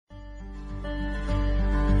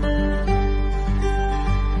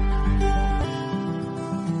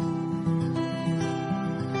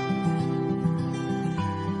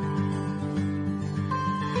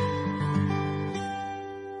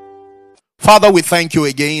Father, we thank you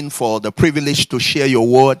again for the privilege to share your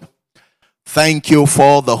word. Thank you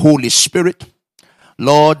for the Holy Spirit,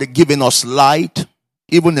 Lord, giving us light,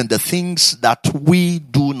 even in the things that we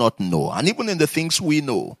do not know, and even in the things we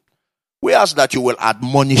know. We ask that you will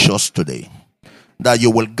admonish us today, that you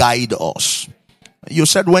will guide us. You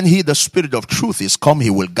said when he, the Spirit of truth, is come, he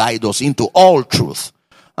will guide us into all truth.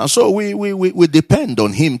 And so we depend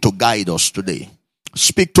on him to guide us today.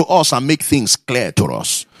 Speak to us and make things clear to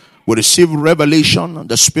us. We receive revelation,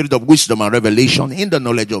 the spirit of wisdom and revelation in the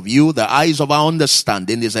knowledge of you. The eyes of our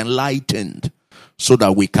understanding is enlightened so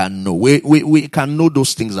that we can know. We can know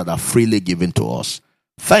those things that are freely given to us.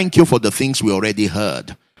 Thank you for the things we already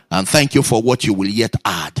heard. And thank you for what you will yet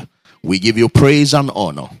add. We give you praise and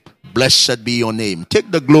honor. Blessed be your name.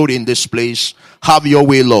 Take the glory in this place. Have your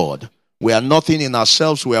way, Lord. We are nothing in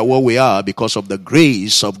ourselves. We are what we are because of the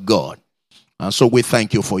grace of God. And so we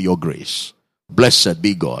thank you for your grace. Blessed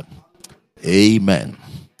be God. Amen.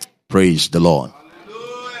 Praise the Lord.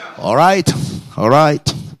 All right.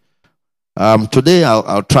 Today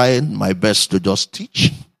I'll try my best to just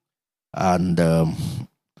teach. And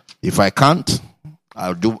if I can't,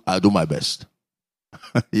 I'll do my best.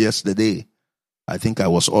 Yesterday, I think I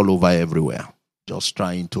was all over everywhere, just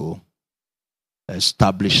trying to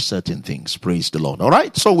establish certain things. Praise the Lord. All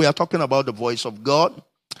right. So we are talking about the voice of God.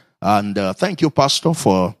 And thank you, Pastor,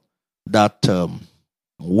 for that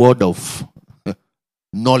word of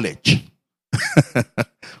knowledge.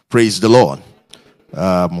 Praise the Lord.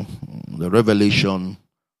 The revelation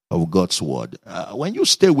of God's word. When you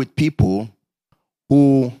stay with people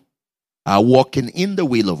who are walking in the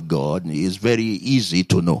will of God, it's very easy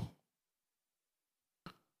to know.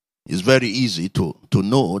 It's very easy to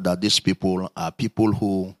know that these people are people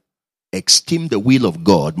who esteem the will of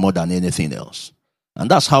God more than anything else.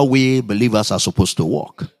 And that's how we believers are supposed to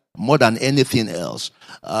walk. More than anything else.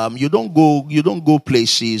 You don't go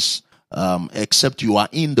places except you are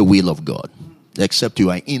in the will of God. Except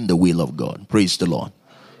you are in the will of God. Praise the Lord.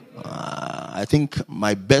 I think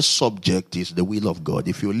my best subject is the will of God.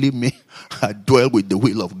 If you leave me, I dwell with the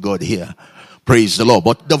will of God here. Praise the Lord.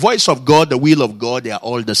 But the voice of God, the will of God, they are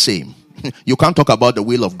all the same. You can't talk about the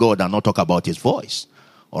will of God and not talk about his voice.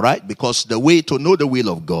 All right? Because the way to know the will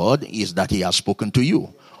of God is that he has spoken to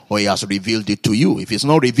you. Or he has revealed it to you. If it's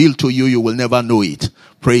not revealed to you, you will never know it.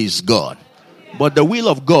 Praise God. But the will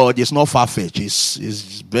of God is not far-fetched. It's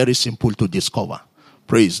very simple to discover.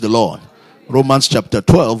 Praise the Lord. Romans chapter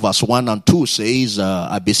 12 verse 1 and 2 says,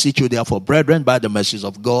 I beseech you therefore, brethren, by the mercies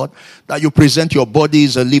of God, that you present your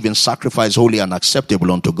bodies a living sacrifice, holy and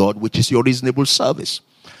acceptable unto God, which is your reasonable service.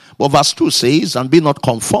 But verse 2 says, and be not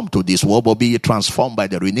conformed to this world, but be ye transformed by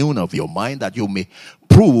the renewing of your mind, that you may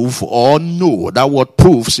prove or know. That word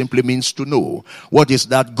prove simply means to know. What is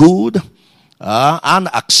that good and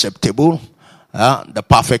acceptable? The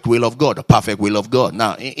perfect will of God. The perfect will of God.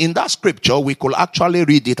 Now, in that scripture, we could actually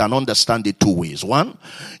read it and understand it two ways. One,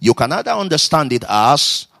 you can either understand it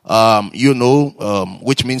as,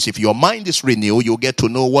 which means if your mind is renewed, you get to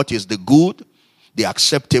know what is the good, the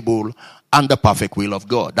acceptable, and the perfect will of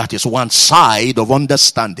God. That is one side of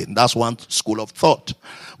understanding. That's one school of thought.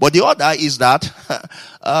 But the other is that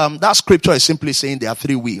that scripture is simply saying there are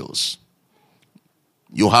three wills.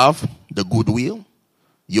 You have the good will.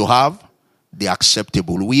 You have the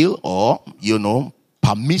acceptable will, or,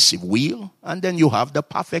 permissive will. And then you have the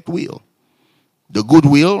perfect will. The good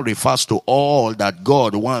will refers to all that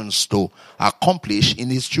God wants to accomplish in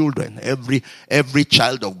his children. Every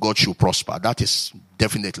child of God should prosper. That is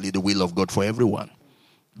definitely the will of God for everyone.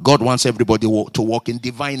 God wants everybody to walk in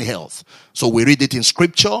divine health. So we read it in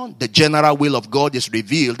scripture. The general will of God is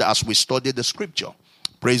revealed as we study the scripture.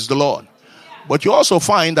 Praise the Lord. But you also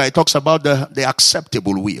find that it talks about the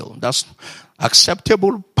acceptable will. That's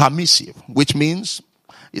acceptable, permissive, which means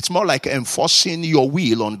it's more like enforcing your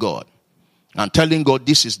will on God and telling God,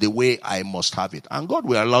 this is the way I must have it. And God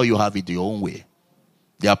will allow you to have it your own way.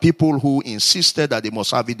 There are people who insisted that they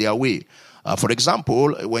must have it their way. For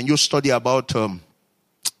example, when you study about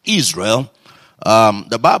Israel,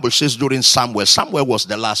 the Bible says during Samuel was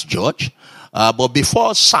the last judge. But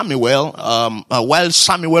before Samuel, while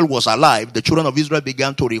Samuel was alive, the children of Israel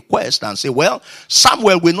began to request and say, well,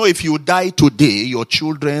 Samuel, we know if you die today, your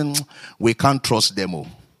children, we can't trust them.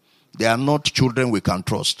 They are not children we can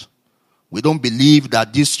trust. We don't believe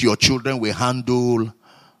that your children will handle,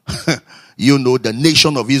 the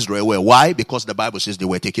nation of Israel. Well, why? Because the Bible says they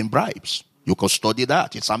were taking bribes. You can study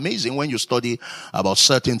that. It's amazing when you study about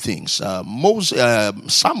certain things.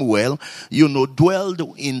 Samuel,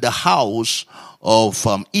 dwelled in the house of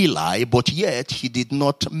Eli, but yet he did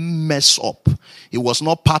not mess up. He was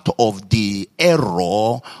not part of the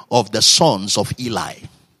error of the sons of Eli.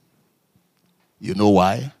 You know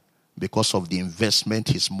why? Because of the investment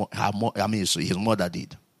his mother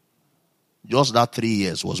did. Just that 3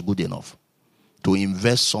 years was good enough to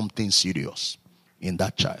invest something serious in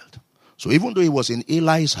that child. So even though he was in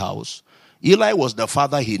Eli's house, Eli was the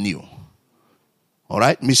father he knew. All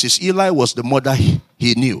right? Mrs. Eli was the mother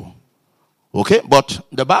he knew. Okay? But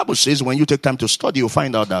the Bible says when you take time to study, you'll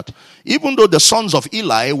find out that even though the sons of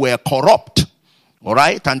Eli were corrupt, all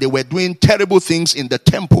right, and they were doing terrible things in the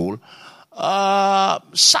temple,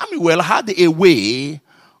 Samuel had a way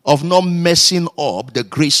of not messing up the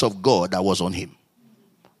grace of God that was on him.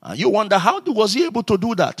 And you wonder, how was he able to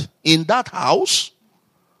do that in that house?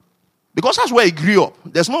 Because that's where he grew up.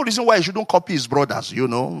 There's no reason why he shouldn't copy his brothers,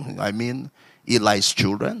 Eli's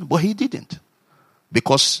children. But he didn't.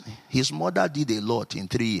 Because his mother did a lot in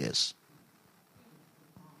 3 years.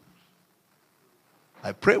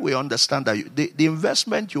 I pray we understand that the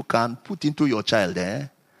investment you can put into your child,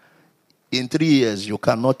 in 3 years, you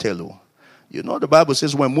cannot tell. The Bible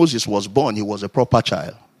says when Moses was born, he was a proper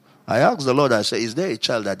child. I asked the Lord, I said, is there a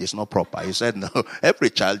child that is not proper? He said, no, every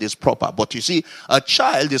child is proper. But you see, a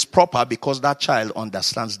child is proper because that child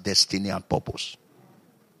understands destiny and purpose.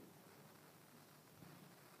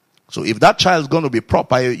 So if that child is going to be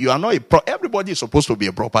proper, you are not everybody is supposed to be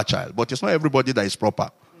a proper child, but it's not everybody that is proper.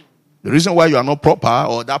 The reason why you are not proper,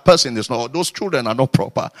 or that person is not, or those children are not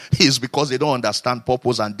proper, is because they don't understand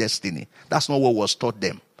purpose and destiny. That's not what was taught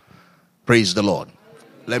them. Praise the Lord.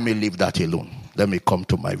 Let me leave that alone. Let me come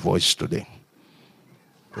to my voice today.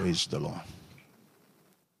 Praise the Lord.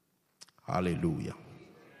 Hallelujah.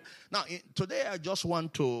 Now, today I just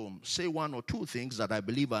want to say one or two things that I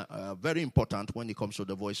believe are very important when it comes to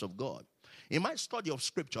the voice of God. In my study of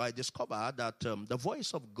scripture, I discovered that the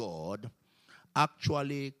voice of God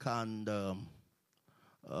actually can be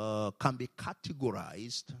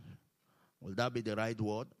categorized. Will that be the right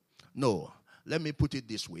word? No. Let me put it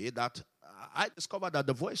this way, that I discovered that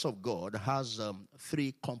the voice of God has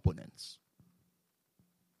 3 components.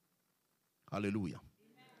 Hallelujah.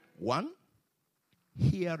 One,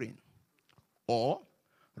 hearing or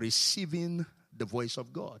receiving the voice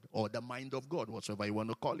of God or the mind of God, whatever you want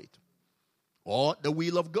to call it. Or the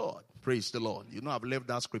will of God. Praise the Lord. I've left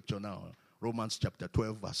that scripture now. Romans chapter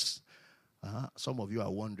 12 verse. Some of you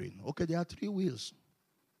are wondering, okay, there are 3 wills.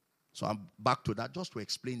 So I'm back to that just to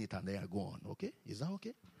explain it and then I go on. Okay? Is that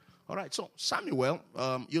okay? All right. So Samuel,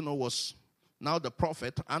 was now the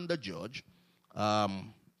prophet and the judge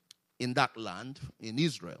in that land, in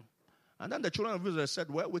Israel. And then the children of Israel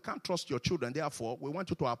said, well, we can't trust your children. Therefore, we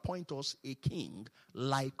want you to appoint us a king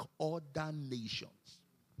like other nations.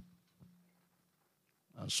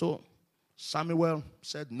 And so Samuel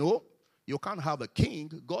said, no, you can't have a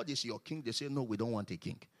king. God is your king. They say, no, we don't want a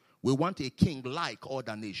king. We want a king like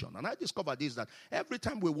other nations. And I discovered this, that every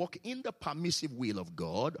time we walk in the permissive will of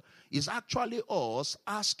God, is actually us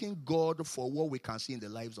asking God for what we can see in the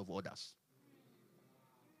lives of others.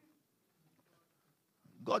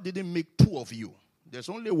 God didn't make 2 of you. There's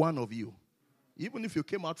only 1 of you. Even if you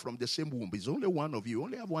came out from the same womb, it's only 1 of you. You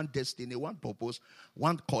only have 1 destiny, 1 purpose,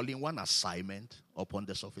 1 calling, 1 assignment upon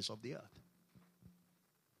the surface of the earth.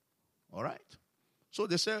 All right? So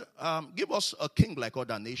they say, give us a king like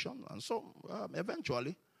other nations. And so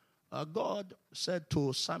eventually, God said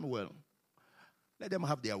to Samuel, let them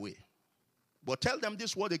have their way. But tell them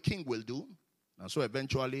this is what the king will do. And so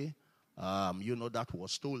eventually, that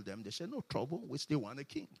was told them. They said, no trouble, we still want a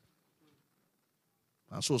king.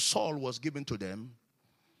 And so Saul was given to them.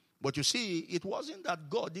 But you see, it wasn't that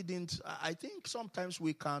God didn't. I think sometimes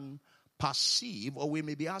we can perceive, or we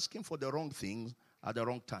may be asking for the wrong things at the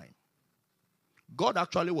wrong time. God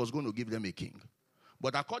actually was going to give them a king.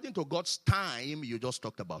 But according to God's time, you just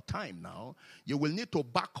talked about time now, you will need to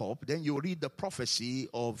back up. Then you read the prophecy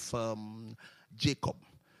of Jacob.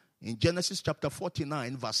 In Genesis chapter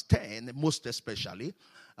 49, verse 10, most especially,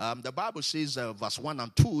 the Bible says, verse 1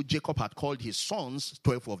 and 2, Jacob had called his sons,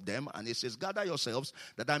 12 of them, and he says, gather yourselves,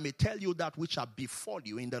 that I may tell you that which shall befall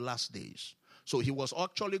you in the last days. So he was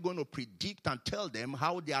actually going to predict and tell them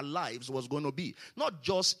how their lives was going to be. Not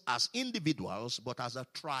just as individuals, but as a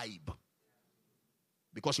tribe.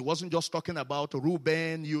 Because he wasn't just talking about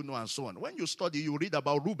Reuben, and so on. When you study, you read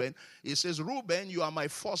about Reuben. It says, Reuben, you are my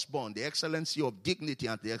firstborn, the excellency of dignity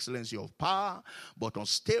and the excellency of power, but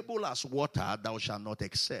unstable as water, thou shalt not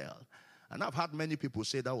excel. And I've had many people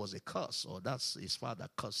say that was a curse, or that's his father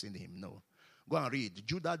cursing him. No. Go and read.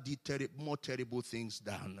 Judah did more terrible things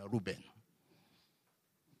than Reuben.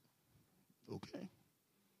 Okay.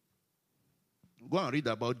 Go and read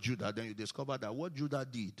about Judah, then you discover that what Judah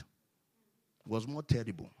did was more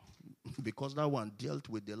terrible because that one dealt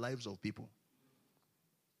with the lives of people.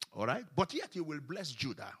 All right? But yet he will bless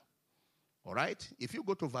Judah. All right? If you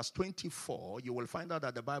go to verse 24, you will find out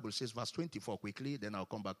that the Bible says, verse 24 quickly, then I'll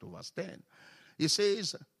come back to verse 10. It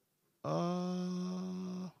says,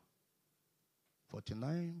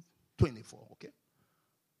 49, 24, okay?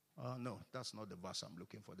 No, that's not the verse I'm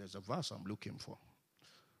looking for. There's a verse I'm looking for.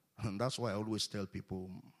 And that's why I always tell people,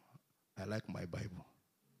 I like my Bible.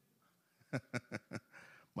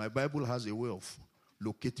 My Bible has a way of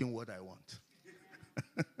locating what I want.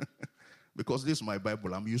 Because this is my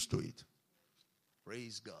Bible, I'm used to it.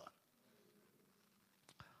 Praise God.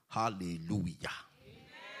 Hallelujah. Amen.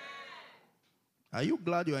 Are you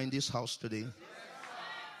glad you are in this house today? Yes.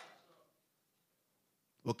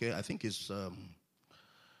 Okay, I think it's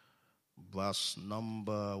verse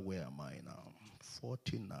number, where am I now?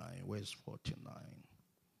 49. Where's 49?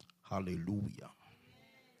 Hallelujah.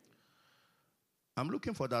 I'm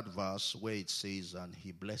looking for that verse where it says, and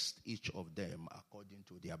he blessed each of them according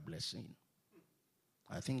to their blessing.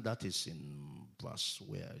 I think that is in verse,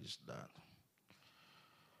 where is that?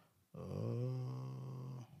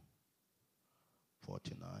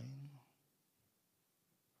 49.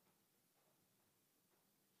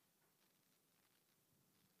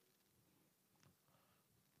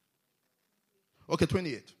 Okay,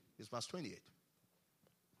 28. It's verse 28.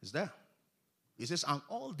 Is there? It says, and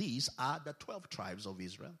all these are the 12 tribes of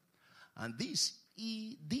Israel. And this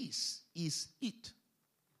is it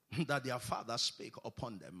that their father spake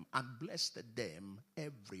upon them and blessed them,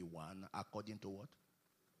 everyone, according to what?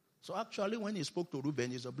 So actually, when he spoke to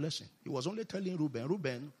Reuben, it's a blessing. He was only telling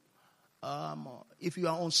Reuben, if you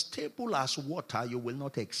are unstable as water, you will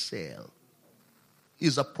not excel.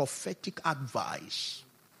 It's a prophetic advice,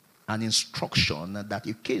 an instruction that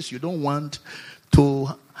in case you don't want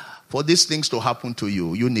for these things to happen to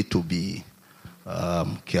you, you need to be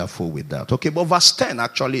careful with that. Okay, but verse 10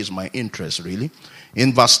 actually is my interest, really.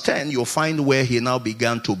 In verse 10, you'll find where he now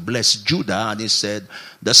began to bless Judah, and he said,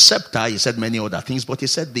 the scepter, he said many other things, but he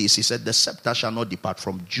said this, he said, the scepter shall not depart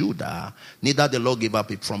from Judah, neither the Lord give up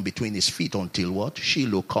it from between his feet until what?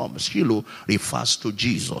 Shiloh comes. Shiloh refers to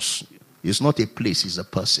Jesus. It's not a place, it's a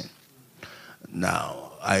person.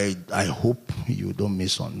 Now, I hope you don't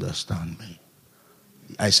misunderstand me.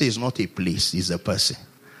 I say it's not a place, it's a person.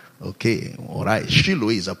 Okay, all right. Shiloh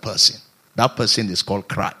is a person. That person is called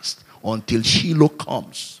Christ. Until Shiloh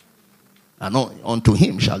comes. And unto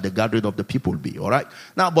him shall the gathering of the people be. All right.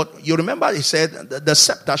 Now, but you remember he said, the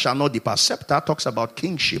scepter shall not depart. Scepter talks about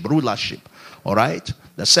kingship, rulership. All right.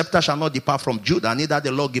 The scepter shall not depart from Judah, neither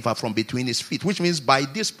the lawgiver from between his feet. Which means by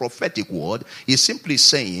this prophetic word, he's simply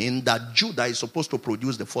saying that Judah is supposed to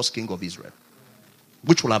produce the first king of Israel,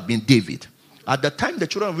 which will have been David. At the time the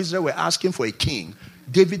children of Israel were asking for a king,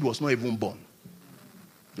 David was not even born.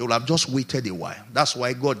 They would have just waited a while. That's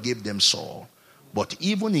why God gave them Saul. But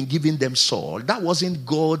even in giving them Saul, that wasn't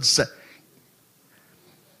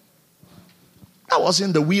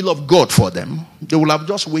the will of God for them. They would have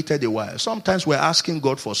just waited a while. Sometimes we're asking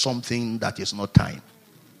God for something that is not time.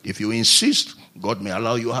 If you insist, God may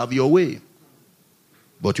allow you to have your way.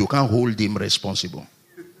 But you can't hold him responsible.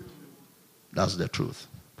 That's the truth.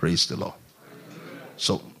 Praise the Lord.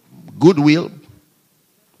 So, good will,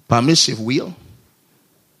 permissive will,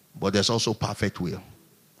 but there's also perfect will.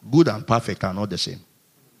 Good and perfect are not the same.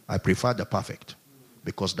 I prefer the perfect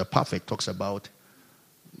because the perfect talks about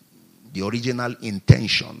the original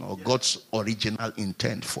intention or God's original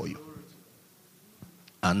intent for you.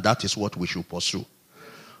 And that is what we should pursue.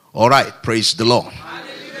 All right, praise the Lord.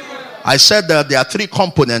 I said that there are three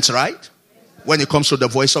components, right? When it comes to the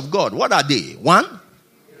voice of God. What are they? One,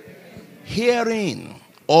 hearing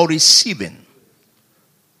or receiving.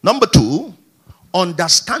 Number two,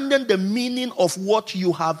 understanding the meaning of what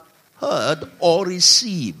you have heard or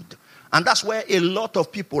received. And that's where a lot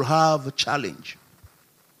of people have a challenge.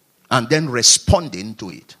 And then responding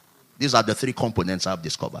to it. These are the three components I've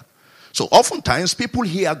discovered. So oftentimes people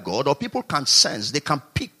hear God, or people can sense, they can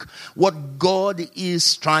pick what God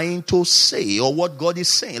is trying to say or what God is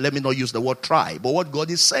saying. Let me not use the word try, but what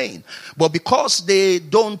God is saying. But because they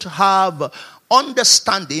don't have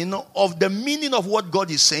understanding of the meaning of what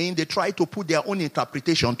God is saying, they try to put their own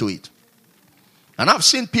interpretation to it. And I've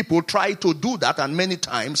seen people try to do that, and many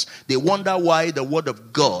times they wonder why the word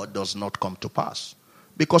of God does not come to pass.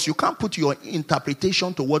 Because you can't put your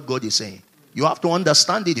interpretation to what God is saying. You have to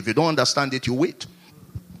understand it. If you don't understand it, you wait.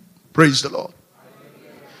 Praise the Lord.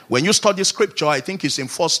 When you study scripture, I think it's in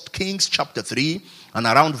 1 Kings chapter 3 and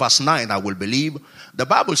around verse 9, I will believe. The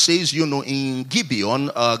Bible says, in Gibeon,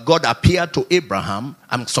 God appeared to Abraham.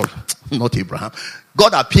 I'm sorry, not Abraham.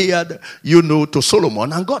 God appeared, to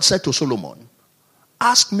Solomon. And God said to Solomon,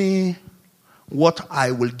 ask me what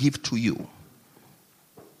I will give to you.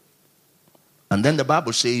 And then the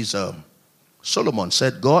Bible says, Solomon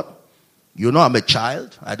said, God, I'm a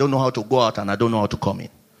child. I don't know how to go out and I don't know how to come in.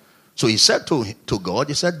 So he said to God,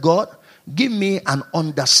 he said, God, give me an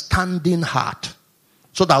understanding heart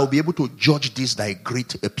so that I will be able to judge these thy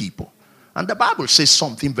great people. And the Bible says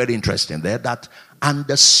something very interesting there, that and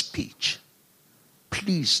the speech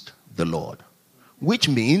pleased the Lord. Which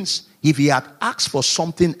means if he had asked for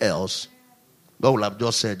something else, God would have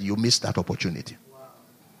just said, you missed that opportunity.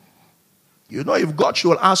 If God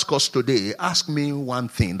should ask us today, ask me one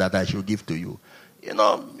thing that I should give to you.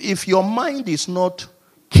 If your mind is not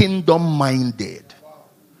kingdom-minded,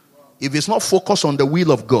 if it's not focused on the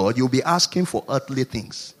will of God, you'll be asking for earthly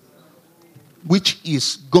things, which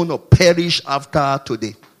is going to perish after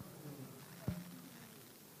today.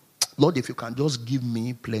 Lord, if you can just give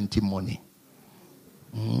me plenty money,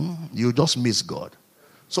 you just miss God.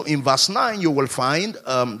 So in verse 9, you will find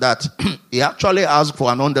that he actually asked for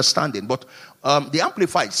an understanding. But the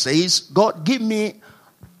Amplified says, God, give me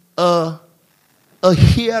a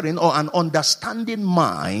hearing or an understanding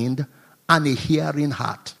mind and a hearing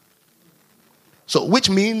heart. So which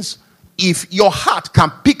means if your heart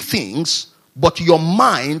can pick things, but your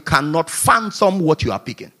mind cannot fathom what you are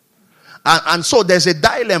picking. And so there's a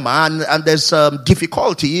dilemma and there's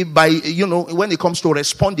difficulty when it comes to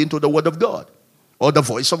responding to the word of God or the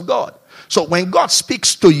voice of God. So when God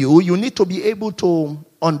speaks to you, you need to be able to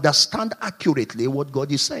understand accurately what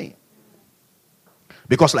God is saying.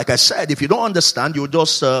 Because like I said, if you don't understand, you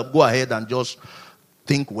just go ahead and just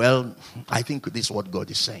think, well, I think this is what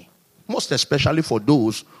God is saying. Most especially for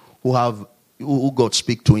those who God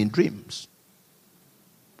speaks to in dreams.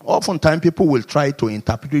 Oftentimes people will try to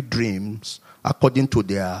interpret dreams according to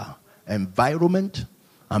their environment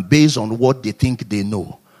and based on what they think they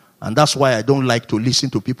know. And that's why I don't like to listen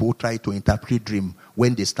to people who try to interpret dream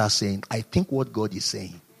when they start saying, I think what God is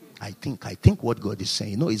saying. I think what God is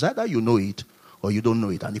saying. No, it's either you know it or you don't know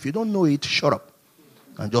it. And if you don't know it, shut up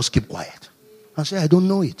and just keep quiet and say, I don't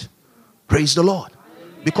know it. Praise the Lord.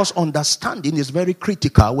 Because understanding is very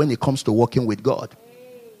critical when it comes to working with God.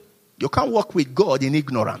 You can't walk with God in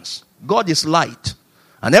ignorance. God is light.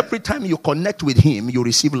 And every time you connect with him, you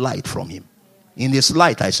receive light from him. In this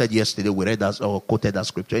light, I said yesterday, we read or quoted that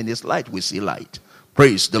scripture. In this light, we see light.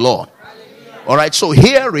 Praise the Lord. All right, so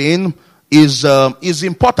hearing is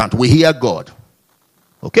important. We hear God.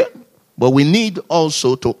 Okay? But we need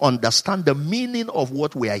also to understand the meaning of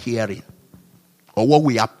what we are hearing or what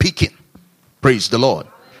we are picking. Praise the Lord.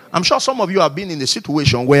 I'm sure some of you have been in a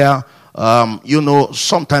situation where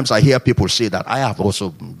sometimes I hear people say that. I have also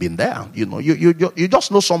been there. You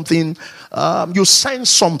just know something. You sense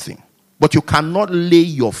something, but you cannot lay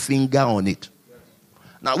your finger on it.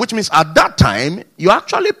 Now, which means at that time, you're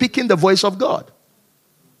actually picking the voice of God.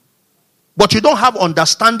 But you don't have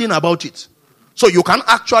understanding about it. So you can't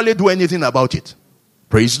actually do anything about it.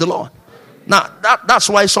 Praise the Lord. Now, that's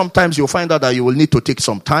why sometimes you'll find out that you will need to take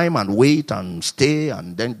some time and wait and stay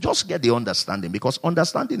and then just get the understanding. Because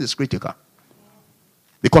understanding is critical.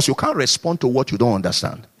 Because you can't respond to what you don't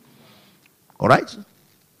understand. All right?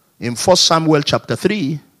 In 1 Samuel chapter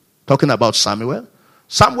 3, talking about Samuel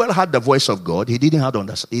had the voice of God. He didn't have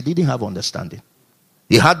understanding.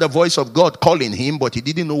 He had the voice of God calling him, but he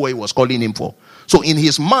didn't know what he was calling him for. So in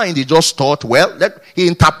his mind, he just thought, he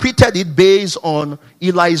interpreted it based on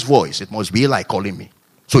Eli's voice. It must be Eli calling me.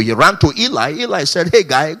 So he ran to Eli. Eli said, hey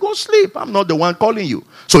guy, go sleep. I'm not the one calling you.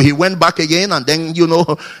 So he went back again and then,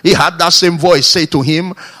 he had that same voice say to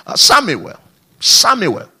him, Samuel.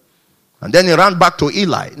 And then he ran back to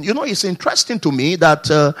Eli. It's interesting to me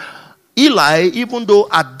that Eli, even though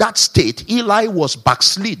at that state, Eli was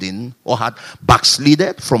backsliding or had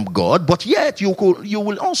backslided from God, but yet you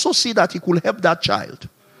will also see that he could help that child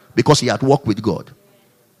because he had walked with God.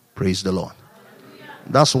 Praise the Lord.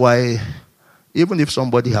 That's why even if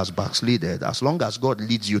somebody has backslided, as long as God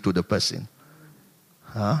leads you to the person,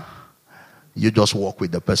 you just walk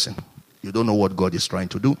with the person. You don't know what God is trying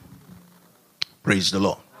to do. Praise the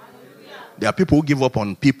Lord. There are people who give up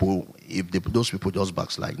on people if those people just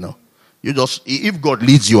backslide. No. If God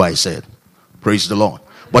leads you, I said, praise the Lord.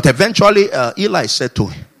 But eventually, Eli said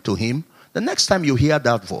to him, the next time you hear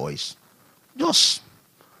that voice, just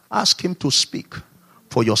ask him to speak,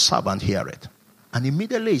 for your servant hear it. And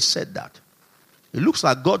immediately he said that. It looks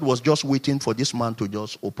like God was just waiting for this man to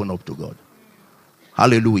just open up to God.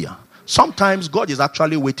 Hallelujah. Sometimes God is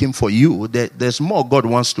actually waiting for you. There's more God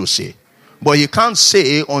wants to say. But He can't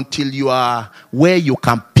say until you are where you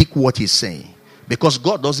can pick what He's saying. Because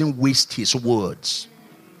God doesn't waste His words.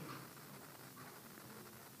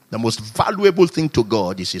 The most valuable thing to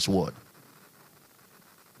God is His word.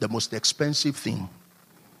 The most expensive thing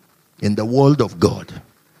in the world of God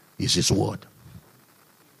is His word.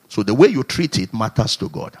 So the way you treat it matters to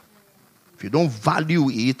God. If you don't value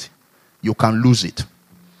it, you can lose it.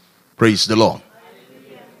 Praise the Lord.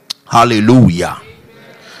 Hallelujah.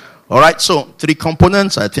 All right, so 3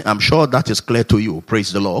 components. I'm sure that is clear to you.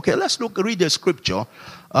 Praise the Lord. Okay, let's read the scripture.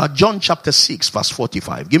 John chapter 6, verse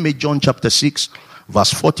 45. Give me John chapter 6,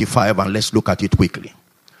 verse 45, and let's look at it quickly.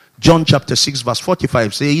 John chapter 6, verse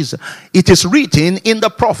 45 says, "It is written in the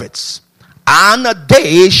prophets, and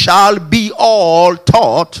they shall be all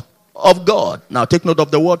taught of God." Now take note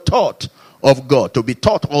of the word taught of God. To be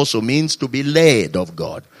taught also means to be led of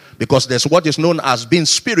God. Because there's what is known as being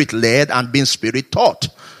spirit-led and being spirit-taught.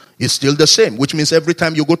 It's still the same, which means every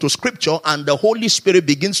time you go to scripture and the Holy Spirit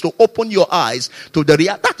begins to open your eyes to the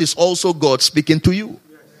reality, that is also God speaking to you.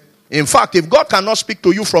 In fact, if God cannot speak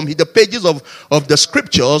to you from the pages of the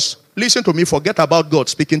scriptures, listen to me, forget about God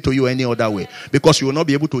speaking to you any other way. Because you will not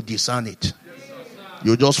be able to discern it.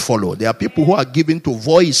 You just follow. There are people who are given to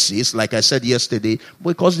voices, like I said yesterday,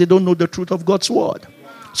 because they don't know the truth of God's word.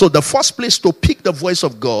 So the first place to pick the voice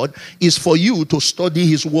of God is for you to study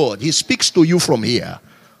His word. He speaks to you from here.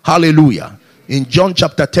 Hallelujah. In John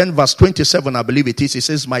chapter 10 verse 27, I believe it is, it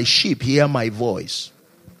says, "My sheep hear my voice."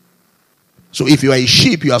 So if you are a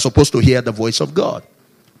sheep, you are supposed to hear the voice of God.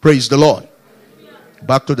 Praise the Lord.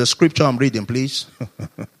 Back to the scripture I'm reading, please.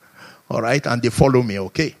 All right, and they follow me,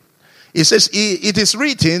 okay? It says, "It is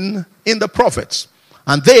written in the prophets,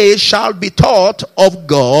 and they shall be taught of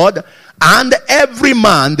God, and every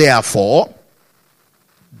man therefore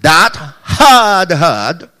that had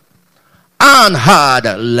heard and had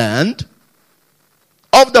learned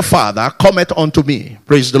of the Father cometh unto me."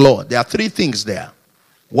 Praise the Lord. There are 3 things there.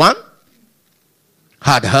 1,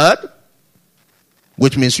 had heard,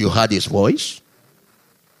 which means you heard His voice.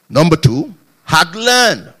 Number 2, had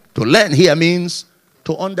learned. To learn here means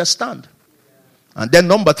to understand. And then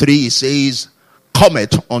number 3, it says,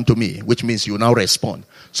 cometh unto me, which means you now respond.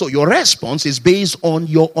 So your response is based on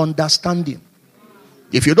your understanding.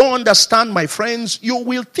 If you don't understand, my friends, you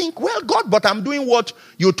will think, well, God, but I'm doing what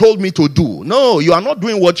you told me to do. No, you are not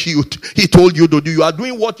doing what He told you to do. You are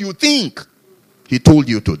doing what you think He told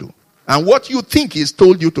you to do. And what you think He's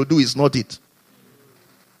told you to do is not it.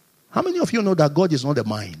 How many of you know that God is not a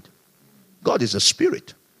mind? God is a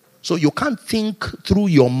spirit. So you can't think through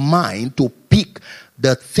your mind to pick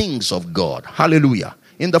the things of God. Hallelujah.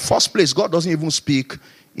 In the first place, God doesn't even speak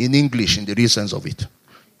in English in the real sense of it.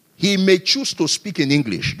 He may choose to speak in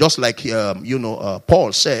English, just like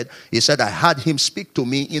Paul said. He said, "I had Him speak to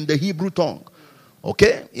me in the Hebrew tongue."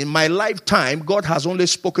 Okay? In my lifetime, God has only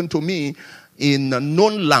spoken to me in a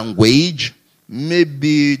known language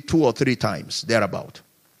maybe 2 or 3 times, thereabout.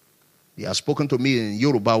 He has spoken to me in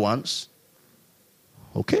Yoruba once.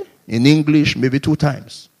 Okay? In English, maybe 2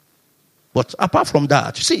 times. But apart from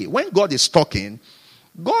that, see, when God is talking,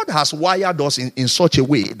 God has wired us in such a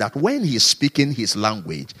way that when He is speaking His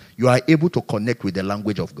language, you are able to connect with the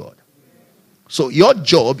language of God. So your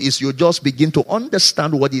job is you just begin to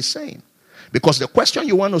understand what He's saying. Because the question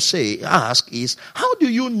you want to ask is, how do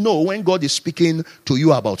you know when God is speaking to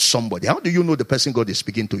you about somebody? How do you know the person God is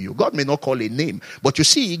speaking to you? God may not call a name, but you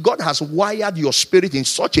see, God has wired your spirit in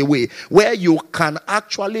such a way where you can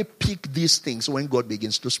actually pick these things when God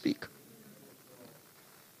begins to speak.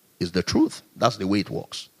 It's the truth. That's the way it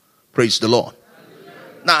works. Praise the Lord.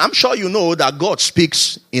 Now, I'm sure you know that God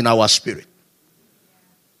speaks in our spirit.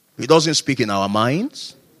 He doesn't speak in our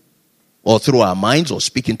minds, or through our minds, or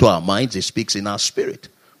speak into our minds. He speaks in our spirit.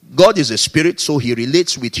 God is a spirit, so He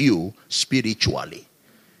relates with you spiritually.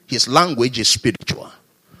 His language is spiritual.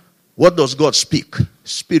 What does God speak?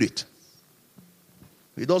 Spirit.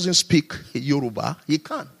 He doesn't speak Yoruba. He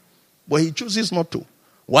can, but He chooses not to.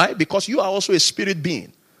 Why? Because you are also a spirit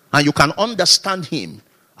being, and you can understand Him.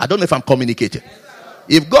 I don't know if I'm communicating.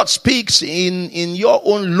 If God speaks in your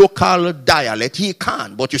own local dialect, He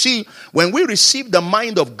can. But you see, when we receive the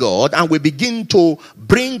mind of God and we begin to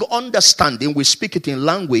bring understanding, we speak it in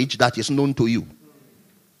language that is known to you.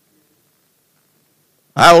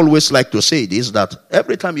 I always like to say this, that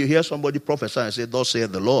every time you hear somebody prophesy and say, "Thus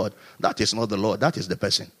saith the Lord," that is not the Lord, that is the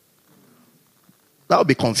person. That would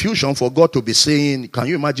be confusion for God to be saying, can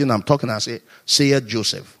you imagine I'm talking and say, "Saith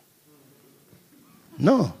Joseph"?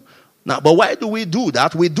 No. Now, but why do we do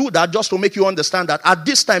that? We do that just to make you understand that at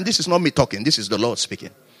this time, this is not me talking. This is the Lord speaking.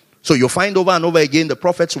 So you find over and over again, the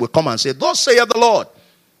prophets will come and say, thus saith the Lord.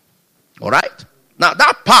 All right? Now,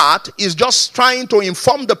 that part is just trying to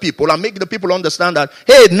inform the people and make the people understand that,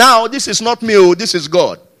 hey, now this is not me, oh, this is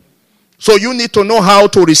God. So you need to know how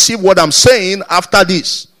to receive what I'm saying after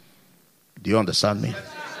this. Do you understand me?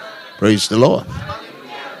 Praise the Lord.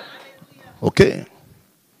 Okay.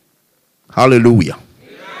 Hallelujah.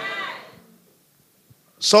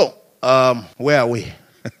 So, where are we?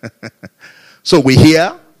 So we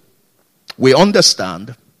hear, we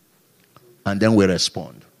understand, and then we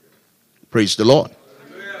respond. Praise the Lord.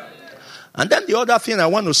 And then the other thing I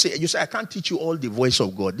want to say, you say, I can't teach you all the voice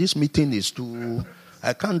of God. This meeting is too,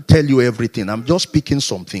 I can't tell you everything. I'm just picking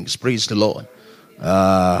some things. Praise the Lord.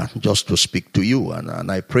 Just to speak to you.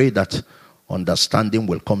 And I pray that understanding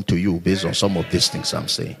will come to you based on some of these things I'm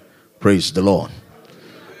saying. Praise the Lord.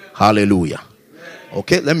 Hallelujah.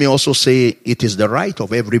 Okay, let me also say it is the right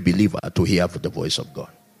of every believer to hear the voice of God.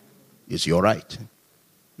 It's your right.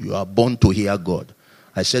 You are born to hear God.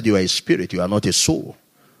 I said you are a spirit, you are not a soul.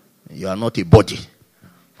 You are not a body.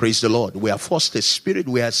 Praise the Lord. We are first a spirit,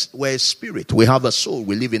 we're a spirit. We have a soul,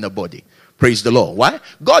 we live in a body. Praise the Lord. Why?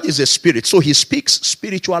 God is a spirit, so he speaks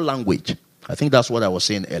spiritual language. I think that's what I was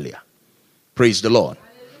saying earlier. Praise the Lord.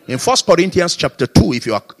 In 1 Corinthians chapter 2,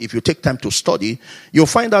 if you take time to study, you'll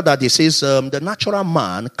find out that it says the natural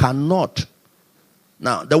man cannot.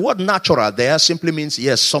 Now, the word natural there simply means,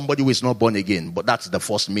 yes, somebody who is not born again. But that's the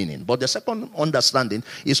first meaning. But the second understanding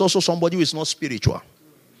is also somebody who is not spiritual.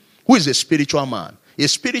 Who is a spiritual man? A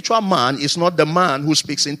spiritual man is not the man who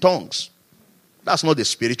speaks in tongues. That's not a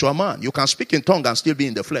spiritual man. You can speak in tongues and still be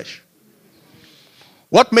in the flesh.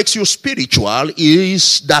 What makes you spiritual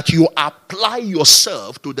is that you apply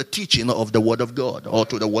yourself to the teaching of the Word of God or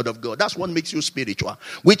to the Word of God. That's what makes you spiritual.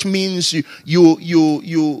 Which means you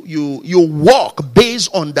walk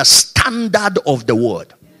based on the standard of the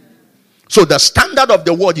Word. So the standard of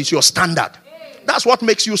the Word is your standard. That's what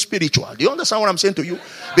makes you spiritual. Do you understand what I'm saying to you?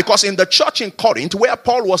 Because in the church in Corinth, where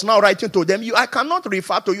Paul was now writing to them, I cannot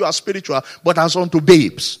refer to you as spiritual, but as unto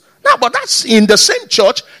babes. Now, but that's in the same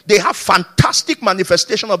church, they have fantastic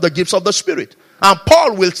manifestation of the gifts of the Spirit. And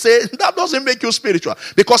Paul will say, that doesn't make you spiritual.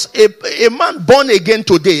 Because a man born again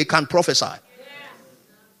today can prophesy.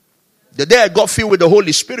 The day I got filled with the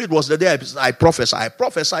Holy Spirit was the day I prophesied. I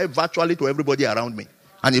prophesied virtually to everybody around me.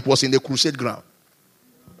 And it was in the crusade ground.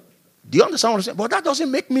 Do you understand what I'm saying? But that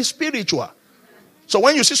doesn't make me spiritual. So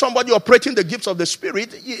when you see somebody operating the gifts of the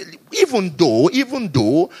Spirit, even though,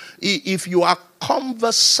 if you are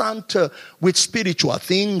conversant with spiritual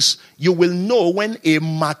things, you will know when a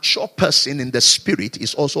mature person in the Spirit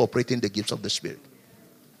is also operating the gifts of the Spirit.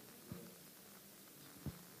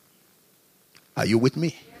 Are you with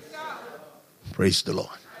me? Yes, praise the Lord.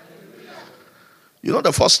 You know,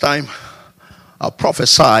 the first time I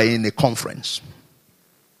prophesied in a conference,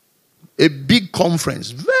 a big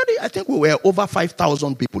conference, I think we were over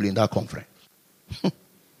 5,000 people in that conference.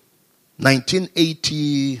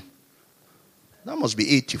 1980, that must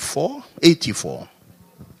be 84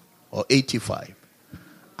 or 85.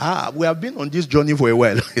 We have been on this journey for a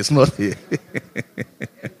while. It's not here.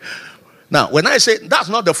 Now, when I say that's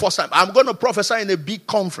not the first time, I'm going to prophesy in a big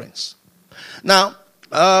conference. Now,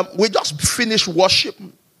 we just finished worship,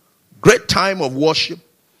 great time of worship.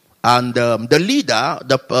 And the leader,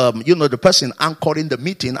 the person anchoring the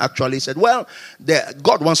meeting actually said, well,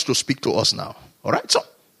 God wants to speak to us now. All right, so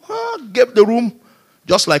gave the room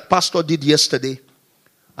just like Pastor did yesterday.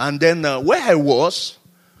 And then where I was,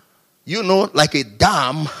 like a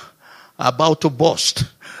dam about to burst.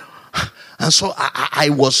 And so I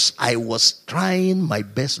was trying my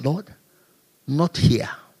best, Lord, not here.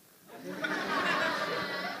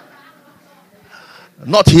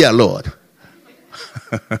 Not here, Lord.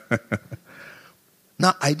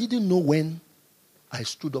 Now, I didn't know when I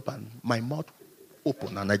stood up and my mouth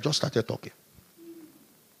opened and I just started talking.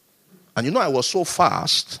 And I was so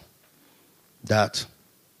fast that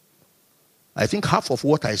I think half of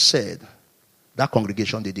what I said, that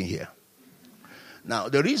congregation didn't hear. Now,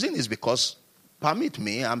 the reason is because, permit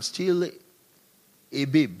me, I'm still a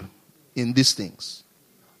babe in these things.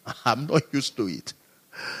 I'm not used to it.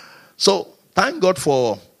 So, thank God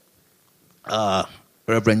for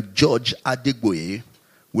Reverend George Adegboye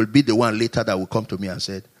will be the one later that will come to me and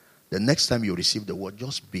said, the next time you receive the word,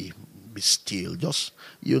 just be still. Just,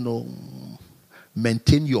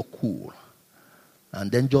 maintain your cool.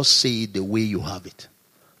 And then just say it the way you have it.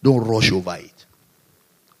 Don't rush over it.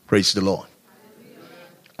 Praise the Lord.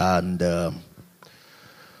 And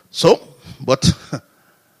but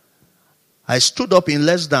I stood up in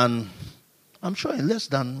less than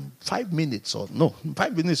 5 minutes or no,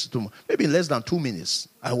 5 minutes to maybe in less than 2 minutes.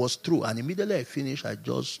 I was through, and immediately I finished, I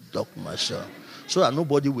just ducked myself so that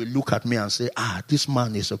nobody will look at me and say, this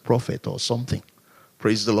man is a prophet or something.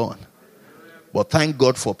 Praise the Lord. But thank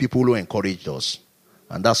God for people who encouraged us.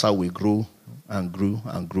 And that's how we grew and grew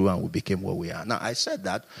and grew, and we became what we are. Now, I said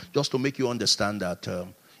that just to make you understand that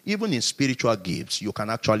even in spiritual gifts, you can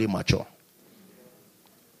actually mature.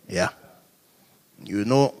 Yeah. You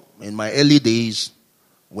know, in my early days,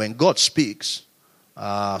 when God speaks,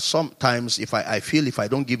 sometimes if I feel if I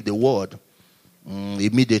don't give the word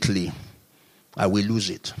immediately, I will lose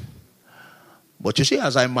it. But you see,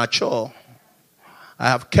 as I mature, I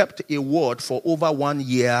have kept a word for over 1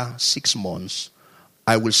 year, 6 months.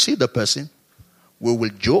 I will see the person, we will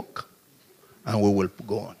joke, and we will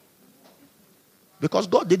go on. Because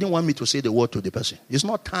God didn't want me to say the word to the person. It's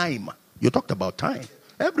not time. You talked about time.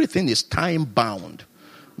 Everything is time bound.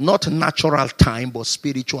 Not natural time, but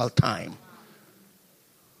spiritual time.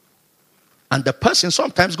 And the person,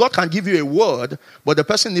 sometimes God can give you a word, but the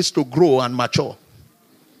person needs to grow and mature.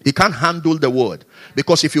 He can't handle the word.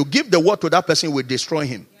 Because if you give the word to that person, it will destroy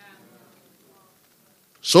him.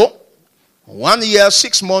 So, 1 year,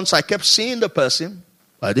 6 months, I kept seeing the person.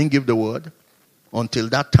 I didn't give the word until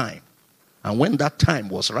that time. And when that time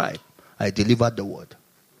was right, I delivered the word.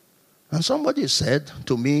 And somebody said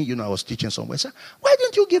to me, I was teaching somewhere, said, why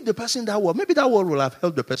didn't you give the person that word? Maybe that word will have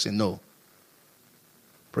helped the person. No.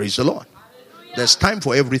 Praise the Lord. Hallelujah. There's time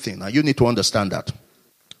for everything. Now you need to understand that.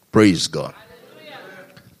 Praise God. Hallelujah.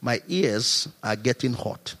 My ears are getting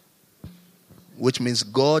hot, which means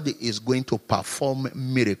God is going to perform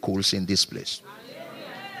miracles in this place.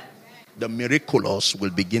 Hallelujah. The miraculous will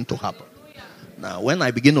begin to happen. Hallelujah. Now, when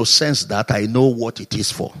I begin to sense that, I know what it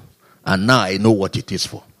is for. And now I know what it is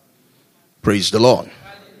for. Praise the Lord.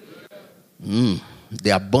 They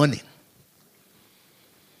are burning.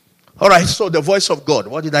 All right, so the voice of God.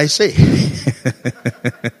 What did I say?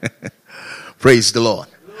 Praise the Lord.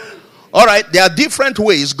 All right, there are different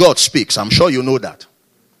ways God speaks. I'm sure you know that.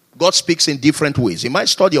 God speaks in different ways. In my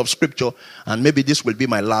study of scripture, and maybe this will be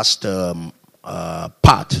my last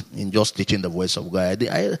part in just teaching the voice of God,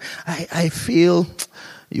 I feel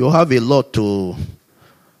you have a lot to...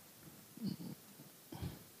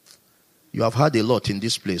 You have heard a lot in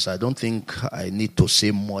this place. I don't think I need to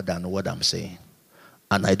say more than what I'm saying.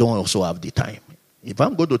 And I don't also have the time. If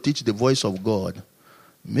I'm going to teach the voice of God,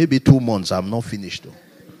 maybe 2 months, I'm not finished.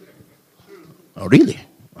 Oh, really?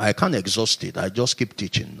 I can't exhaust it. I just keep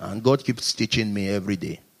teaching. And God keeps teaching me every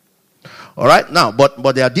day. All right? Now,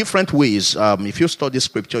 but there are different ways. If you study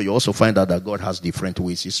scripture, you also find out that God has different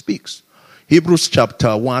ways he speaks. Hebrews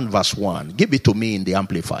chapter 1 verse 1. Give it to me in the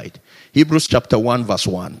Amplified. Hebrews chapter 1 verse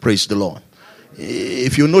 1. Praise the Lord.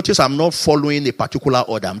 If you notice, I'm not following a particular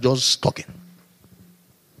order. I'm just talking.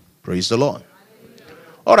 Praise the Lord.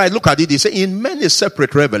 All right, look at it. It says, in many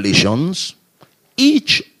separate revelations,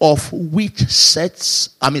 each of which set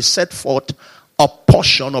forth a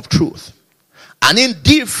portion of truth. And in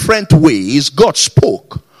different ways, God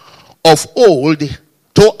spoke of old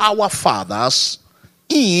to our fathers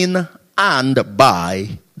in and by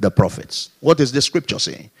the prophets. What is the scripture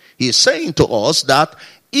saying? He is saying to us that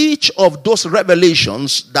each of those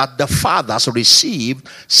revelations that the fathers received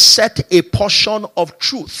set a portion of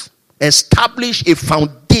truth, established a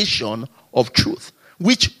foundation of truth,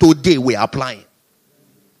 which today we are applying.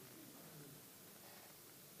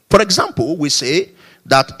 For example, we say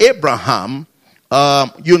that Abraham,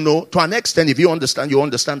 to an extent, if you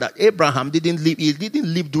understand that Abraham didn't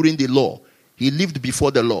live during the law. He lived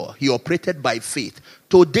before the law. He operated by faith.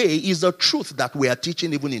 Today is the truth that we are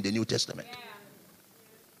teaching even in the New Testament.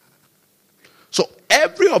 So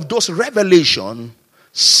every of those revelations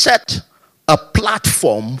set a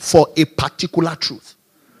platform for a particular truth.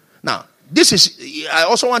 Now, I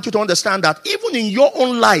also want you to understand that even in your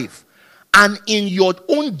own life and in your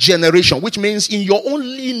own generation, which means in your own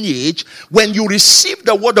lineage, when you receive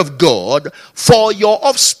the word of God for your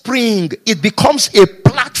offspring, it becomes a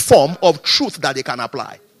platform of truth that they can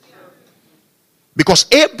apply. Because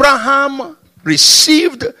Abraham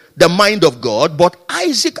received the mind of God, but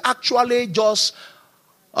Isaac actually just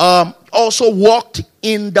also walked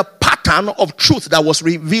in the pattern of truth that was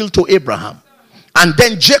revealed to Abraham. And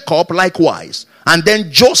then Jacob likewise. And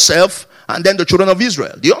then Joseph, and then the children of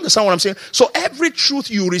Israel. Do you understand what I'm saying? So every truth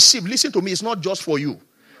you receive, listen to me, it's not just for you.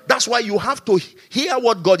 That's why you have to hear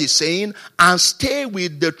what God is saying and stay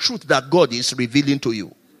with the truth that God is revealing to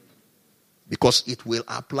you. Because it will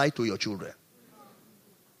apply to your children.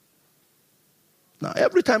 Now,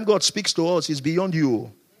 every time God speaks to us, it's beyond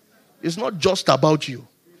you. It's not just about you.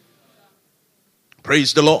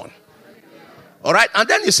 Praise the Lord. All right. And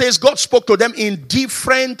then it says God spoke to them in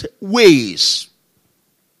different ways.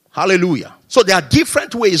 Hallelujah. So there are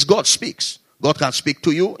different ways God speaks. God can speak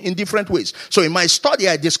to you in different ways. So in my study,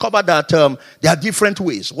 I discovered that there are different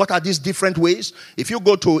ways. What are these different ways? If you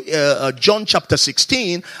go to John chapter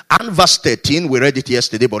 16 and verse 13, we read it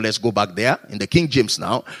yesterday, but let's go back there in the King James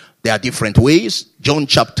now. There are different ways. John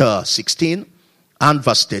chapter 16 and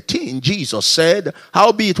verse 13, Jesus said,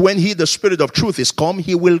 howbeit when he, the Spirit of truth, is come,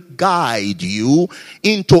 he will guide you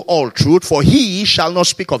into all truth, for he shall not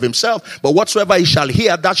speak of himself, but whatsoever he shall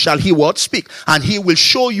hear, that shall he what? Speak. And he will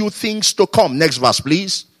show you things to come. Next verse,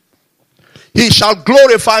 please. He shall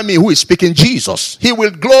glorify me. Who is speaking? Jesus. He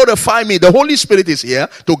will glorify me. The Holy Spirit is here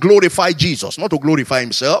to glorify Jesus. Not to glorify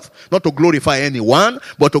himself, not to glorify anyone,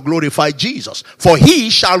 but to glorify Jesus. For he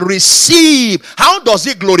shall receive. How does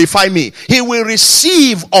he glorify me? He will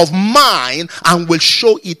receive of mine and will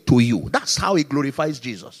show it to you. That's how he glorifies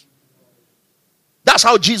Jesus. That's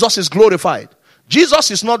how Jesus is glorified.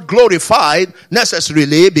 Jesus is not glorified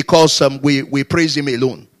necessarily because we praise him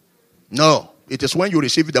alone. No. It is when you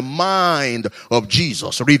receive the mind of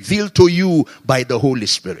Jesus revealed to you by the Holy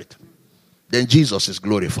Spirit. Then Jesus is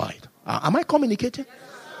glorified. Am I communicating?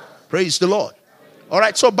 Praise the Lord. All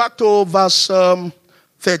right, so back to verse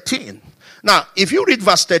 13. Now, if you read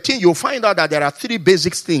verse 13, you'll find out that there are three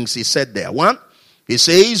basic things he said there. One, he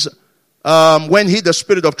says, when he, the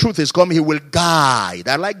Spirit of truth, is come, he will guide.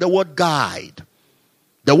 I like the word guide.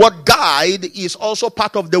 The word guide is also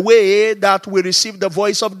part of the way that we receive the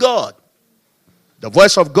voice of God. The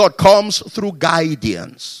voice of God comes through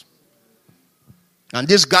guidance. And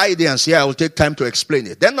this guidance here, I will take time to explain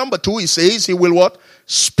it. Then number two, he says he will what?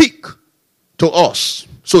 Speak to us.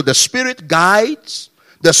 So the Spirit guides,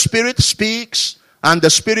 the Spirit speaks, and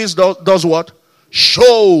the Spirit does what?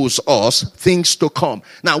 Shows us things to come.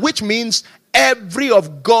 Now, which means every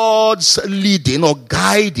of God's leading or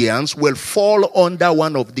guidance will fall under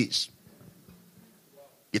one of these.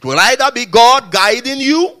 It will either be God guiding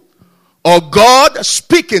you, or God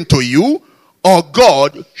speaking to you, or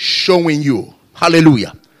God showing you.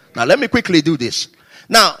 Hallelujah. Now let me quickly do this.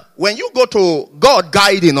 Now, when you go to God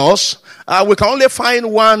guiding us, we can only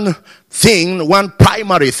find one thing, one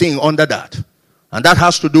primary thing under that. And that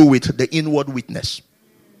has to do with the inward witness.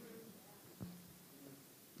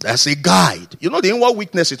 That's a guide. You know, the inward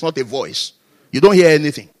witness is not a voice. You don't hear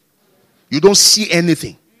anything. You don't see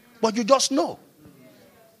anything. But you just know.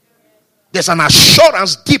 There's an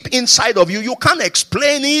assurance deep inside of you. You can't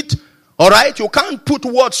explain it. All right? You can't put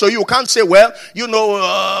words, so you can't say, well, you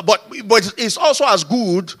know, but it's also as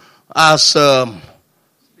good as thus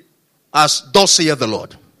saith the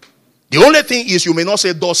Lord. The only thing is you may not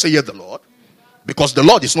say thus saith the Lord, because the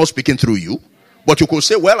Lord is not speaking through you. But you could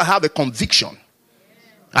say, well, I have a conviction.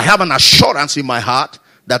 I have an assurance in my heart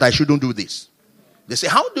that I shouldn't do this. They say,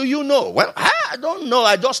 how do you know? Well, I don't know.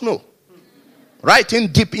 I just know. Right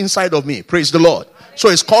in deep inside of me. Praise the Lord. So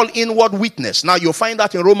it's called inward witness. Now you'll find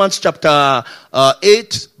that in Romans chapter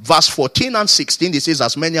 8, verse 14 and 16. It says,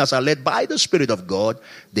 as many as are led by the Spirit of God,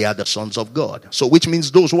 they are the sons of God. So which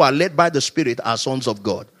means those who are led by the Spirit are sons of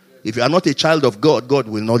God. If you are not a child of God, God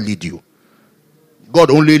will not lead you. God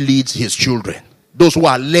only leads his children. Those who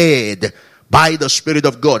are led by the Spirit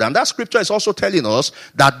of God. And that scripture is also telling us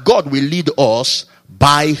that God will lead us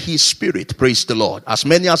by his Spirit. Praise the Lord. As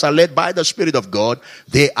many as are led by the Spirit of God,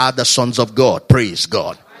 they are the sons of God. Praise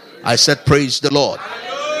God. I said, praise the Lord.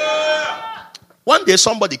 One day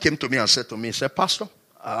somebody came to me and said to me, he said, Pastor,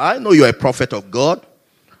 I know you're a prophet of God.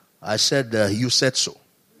 I said, you said so.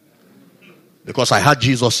 Because I heard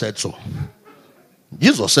Jesus said so.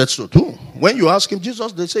 Jesus said so too. When you ask him,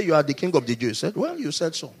 Jesus, they say you are the King of the Jews. He said, well, you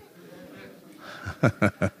said so.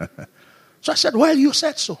 So I said, well, you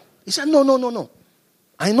said so. He said, no.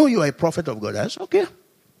 I know you are a prophet of God. I said, okay.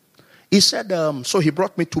 He said, so he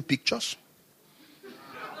brought me 2 pictures.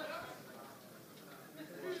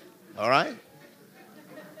 All right.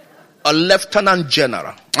 A lieutenant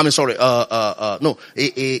general. A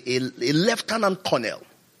lieutenant colonel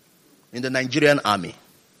in the Nigerian army.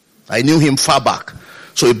 I knew him far back.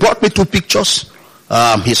 So he brought me 2 pictures.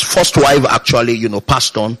 His first wife actually,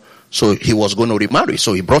 passed on. So he was going to remarry.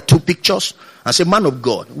 So he brought 2 pictures. I said, man of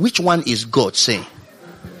God, which one is God saying?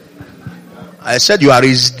 I said, you are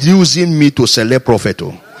reducing me to celeb prophet.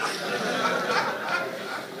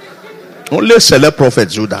 Only celeb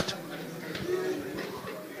prophets do that.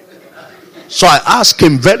 So I asked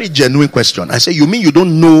him very genuine question. I said, you mean you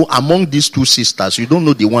don't know among these 2 sisters, you don't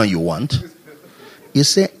know the one you want? He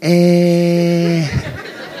said,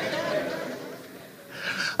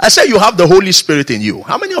 I say you have the Holy Spirit in you.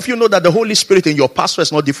 How many of you know that the Holy Spirit in your pastor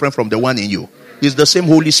is not different from the one in you? It's the same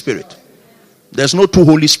Holy Spirit. There's no two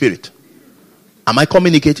Holy Spirit. Am I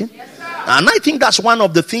communicating? Yes, and I think that's one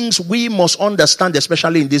of the things we must understand,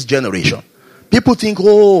 especially in this generation. People think,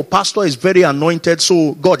 oh, pastor is very anointed,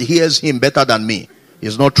 so God hears him better than me.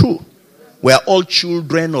 It's not true. We are all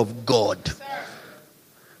children of God.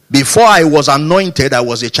 Before I was anointed, I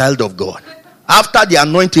was a child of God. After the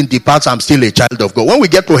anointing departs, I'm still a child of God. When we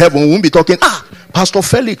get to heaven, we won't be talking, Pastor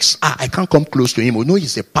Felix, I can't come close to him. We know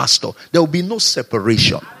he's a pastor. There will be no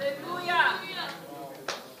separation. Hallelujah.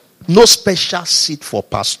 No special seat for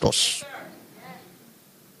pastors.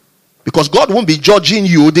 Because God won't be judging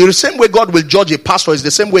you. The same way God will judge a pastor is the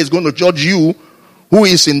same way he's going to judge you who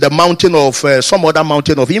is in the mountain of some other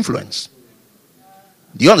mountain of influence.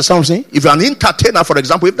 Do you understand what I'm saying? If you're an entertainer, for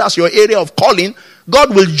example, if that's your area of calling,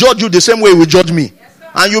 God will judge you the same way he will judge me.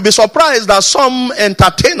 And you'll be surprised that some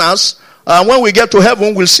entertainers, when we get to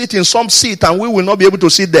heaven, will sit in some seat and we will not be able to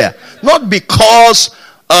sit there. Not because,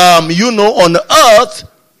 on earth,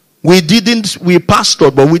 we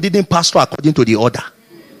pastored, but we didn't pastor according to the order.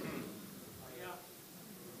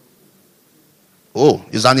 Oh,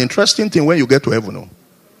 it's an interesting thing when you get to heaven.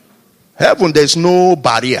 Heaven, there's no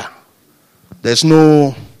barrier. There's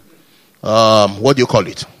no, what do you call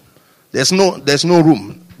it? There's no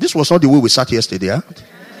room. This was not the way we sat yesterday, huh?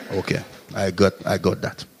 Okay, I got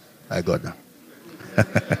that.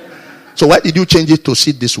 So why did you change it to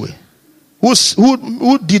sit this way?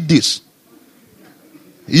 Who did this?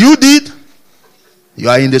 You did? You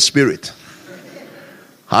are in the spirit.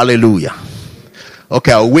 Hallelujah.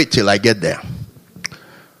 Okay, I'll wait till I get there.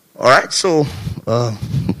 All right, so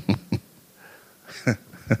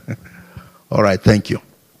all right, thank you.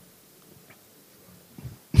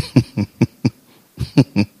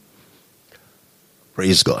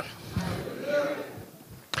 Praise God.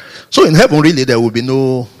 So in heaven, really, there will be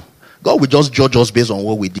no... God will just judge us based on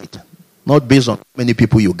what we did. Not based on how many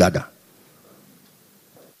people you gather.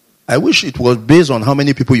 I wish it was based on how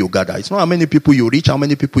many people you gather. It's not how many people you reach, how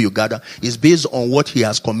many people you gather. It's based on what he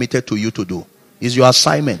has committed to you to do. It's your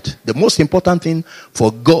assignment. The most important thing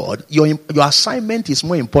for God, your assignment is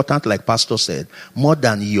more important, like Pastor said, more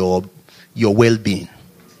than your well-being.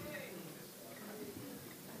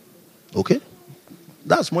 Okay?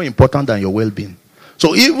 That's more important than your well-being.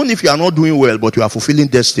 So even if you are not doing well, but you are fulfilling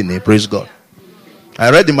destiny, praise God. I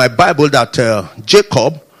read in my Bible that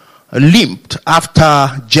Jacob limped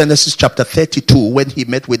after Genesis chapter 32 when he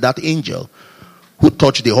met with that angel who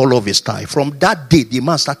touched the whole of his thigh. From that day, the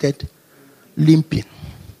man started limping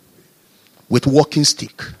with walking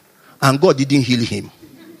stick, and God didn't heal him.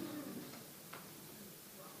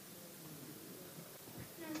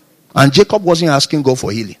 And Jacob wasn't asking God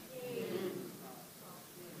for healing,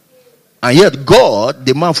 and yet God,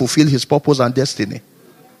 the man, fulfilled his purpose and destiny.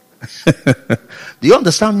 Do you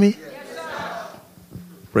understand me? Yes,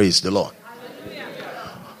 praise the Lord.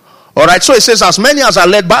 All right, so it says, as many as are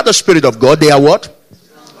led by the Spirit of God, they are what?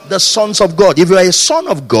 The sons of God. If you are a son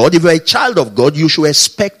of God, if you are a child of God, you should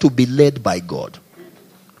expect to be led by God.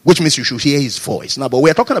 Which means you should hear his voice. Now, but we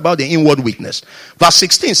are talking about the inward witness. Verse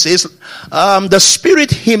 16 says, the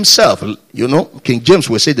Spirit himself, King James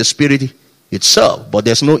will say the Spirit itself, but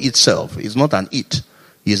there's no itself. It's not an it.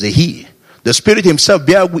 It's a he. The Spirit himself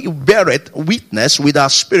beareth witness with our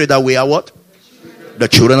spirit that we are what? The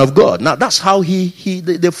children of God. Now, that's how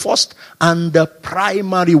the first and the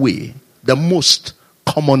primary way, the most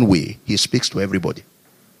common way he speaks to everybody.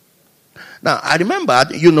 Now, I remember,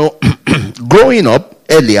 growing up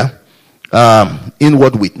earlier,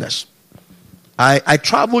 inward witness. I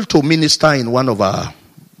traveled to minister in one of our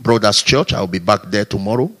brothers' church. I'll be back there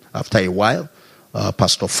tomorrow after a while,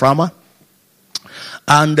 Pastor Frama.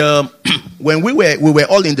 And when we were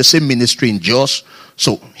all in the same ministry in Jos,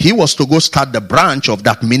 so he was to go start the branch of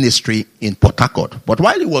that ministry in Port Harcourt. But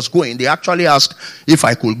while he was going, they actually asked if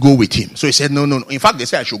I could go with him. So he said, no. In fact, they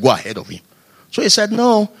said I should go ahead of him. So he said,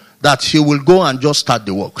 no, that he will go and just start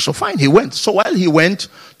the work. So fine, he went. So while he went,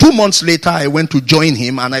 2 months later, I went to join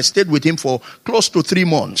him, and I stayed with him for close to 3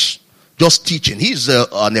 months, just teaching. He's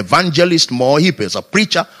an evangelist more. He is a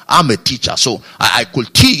preacher. I'm a teacher. So I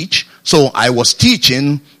could teach. So I was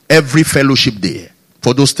teaching every fellowship day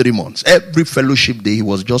for those 3 months. Every fellowship day, he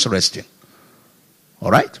was just resting. All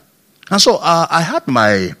right? And so I had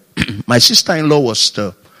my sister-in-law was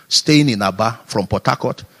staying in Aba from Port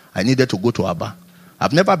Harcourt. I needed to go to Aba.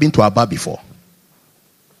 I've never been to Aba before.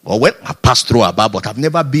 I passed through Aba, but I've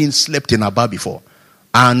never slept in Aba before.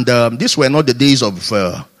 And these were not the days of,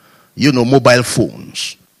 mobile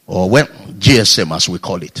phones, or GSM as we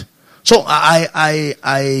call it. So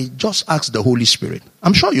I just asked the Holy Spirit.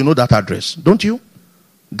 I'm sure you know that address, don't you?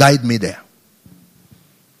 Guide me there.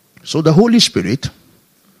 So the Holy Spirit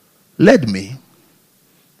led me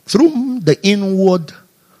through the inward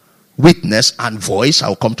witness and voice.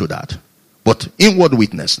 I'll come to that. But inward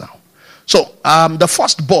witness now. So the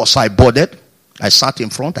first bus I boarded, I sat in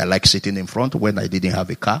front. I like sitting in front when I didn't have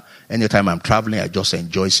a car. Anytime I'm traveling, I just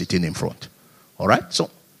enjoy sitting in front. All right? So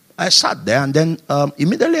I sat there, and then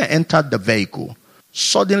immediately I entered the vehicle.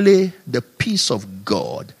 Suddenly, the peace of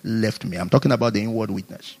God left me. I'm talking about the inward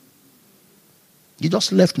witness. He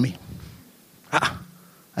just left me.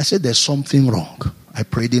 I said, there's something wrong. I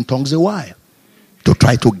prayed in tongues a while to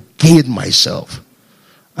try to gain myself.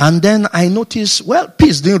 And then I noticed,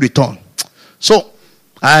 peace didn't return. So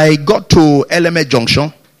I got to LMA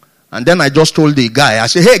Junction, and then I just told the guy, I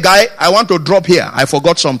said, hey guy, I want to drop here. I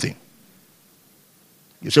forgot something.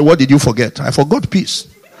 You say, what did you forget? I forgot peace.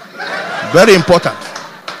 Very important.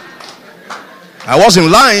 I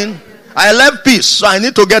wasn't lying. I left peace, so I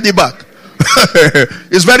need to get it back.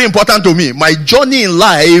 It's very important to me. My journey in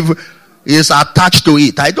life is attached to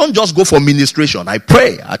it. I don't just go for ministration. I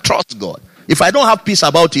pray. I trust God. If I don't have peace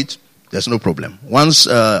about it, there's no problem. Once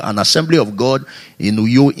an Assembly of God in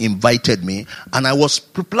Uyo invited me, and I was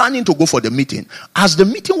planning to go for the meeting. As the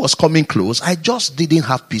meeting was coming close, I just didn't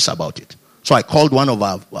have peace about it. So I called one of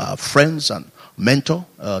our friends and mentor,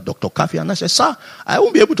 Dr. Kafi, and I said, sir, I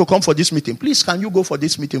won't be able to come for this meeting. Please, can you go for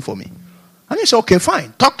this meeting for me? And he said, okay,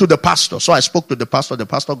 fine. Talk to the pastor. So I spoke to the pastor. The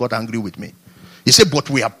pastor got angry with me. He said, but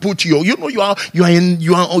we have put you, you are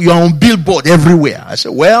on billboard everywhere. I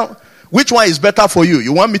said, well, which one is better for you?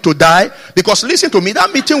 You want me to die? Because listen to me,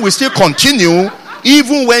 that meeting will still continue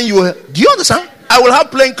even when do you understand? I will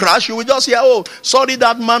have plane crash. You will just hear, oh, sorry,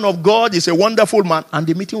 that man of God is a wonderful man. And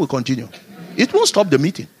the meeting will continue. It won't stop the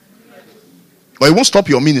meeting. Or it won't stop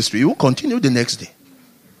your ministry. It will continue the next day.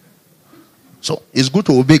 So it's good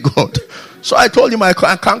to obey God. So I told him I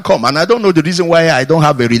can't come. And I don't know the reason why I don't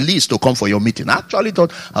have a release to come for your meeting. I actually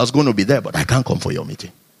thought I was going to be there, but I can't come for your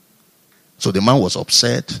meeting. So the man was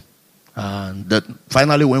upset. And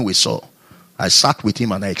finally when we saw, I sat with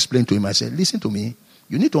him and I explained to him, I said, listen to me.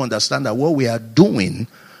 You need to understand that what we are doing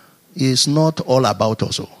is not all about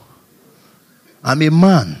us. I'm a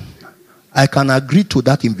man. I can agree to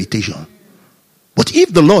that invitation. But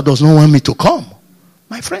if the Lord does not want me to come,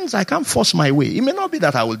 my friends, I can't force my way. It may not be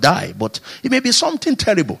that I will die, but it may be something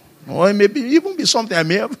terrible. Or it may even be something I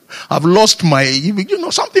may have lost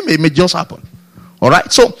something may just happen. All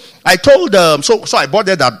right? So I told, so I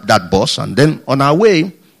boarded that bus, and then on our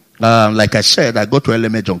way, like I said, I got to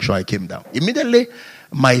LMA Junction, I came down. Immediately,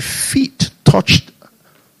 my feet touched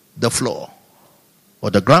the floor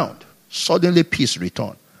or the ground. Suddenly, peace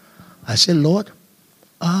returned. I said, Lord,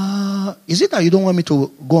 is it that you don't want me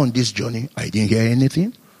to go on this journey? I didn't hear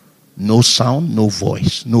anything. No sound, no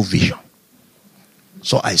voice, no vision.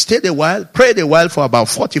 So I stayed a while, prayed a while for about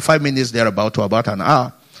 45 minutes thereabout to about an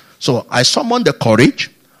hour. So I summoned the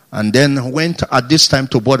courage and then went at this time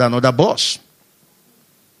to board another bus.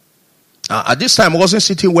 At this time, I wasn't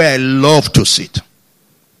sitting where I love to sit.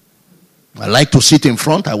 I like to sit in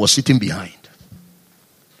front. I was sitting behind.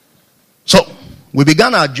 So we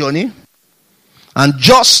began our journey. And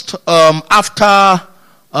just after,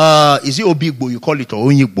 is it Obigbo you call it, or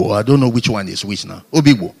Onyigbo? I don't know which one is which now.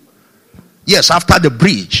 Obigbo. Yes, after the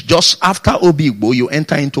bridge, just after Obigbo, you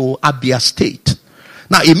enter into Abia State.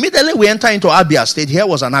 Now, immediately we enter into Abia State, here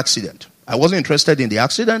was an accident. I wasn't interested in the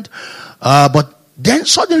accident, but then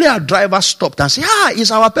suddenly our driver stopped and said,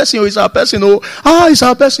 it's our person, it's our person, it's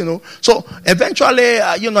our person. So eventually,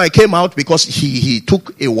 I came out because he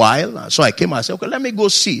took a while. So I came and I said, okay, let me go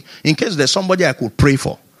see in case there's somebody I could pray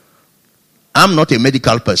for. I'm not a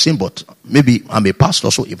medical person, but maybe I'm a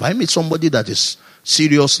pastor. So if I meet somebody that is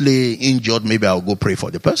seriously injured, maybe I'll go pray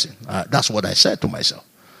for the person. That's what I said to myself.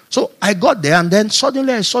 So I got there and then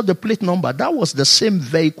suddenly I saw the plate number. That was the same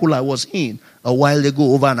vehicle I was in a while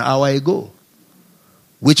ago, over an hour ago.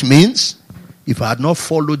 Which means, if I had not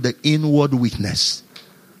followed the inward witness,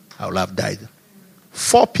 I would have died.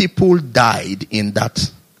 4 people died in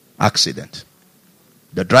that accident.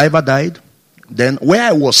 The driver died. Then where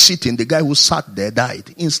I was sitting, the guy who sat there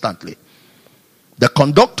died instantly. The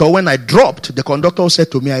conductor, when I dropped, the conductor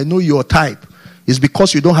said to me, I know your type. It's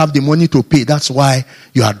because you don't have the money to pay. That's why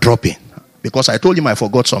you are dropping. Because I told him I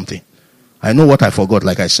forgot something. I know what I forgot,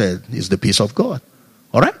 like I said, is the peace of God.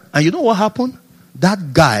 All right? And you know what happened?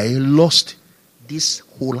 That guy lost this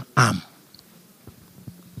whole arm.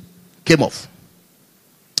 Came off.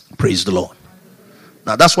 Praise the Lord.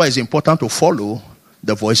 Now that's why it's important to follow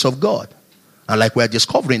the voice of God. And like we're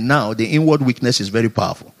discovering now, the inward witness is very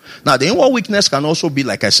powerful. Now, the inward witness can also be,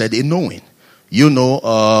 like I said, a knowing. 1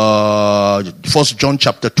 John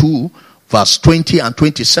chapter 2, verse 20 and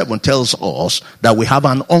 27 tells us that we have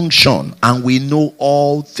an unction and we know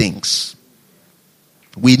all things.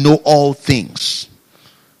 We know all things.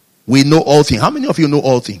 We know all things. How many of you know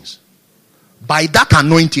all things? By that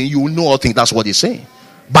anointing, you will know all things. That's what he's saying.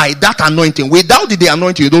 By that anointing. Without the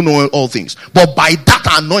anointing, you don't know all things. But by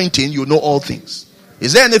that anointing, you know all things.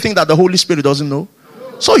 Is there anything that the Holy Spirit doesn't know?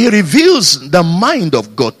 So he reveals the mind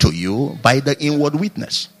of God to you by the inward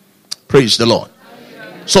witness. Praise the Lord.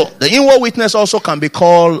 So the inward witness also can be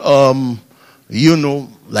called,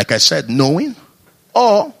 like I said, knowing.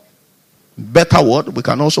 Or, better word, we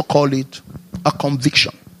can also call it a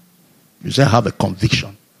conviction. You say, I have a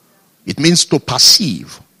conviction. It means to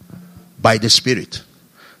perceive by the Spirit.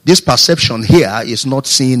 This perception here is not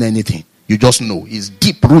seeing anything. You just know. It's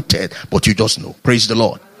deep rooted, but you just know. Praise the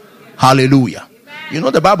Lord. Hallelujah.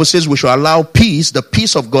 The Bible says we should allow peace, the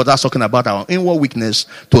peace of God, that's talking about our inward weakness,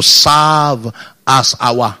 to serve as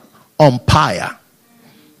our umpire.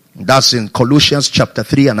 That's in Colossians chapter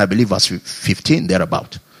 3 and I believe verse 15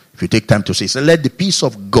 thereabout. If you take time to say, so let the peace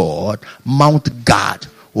of God mount guard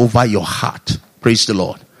over your heart. Praise the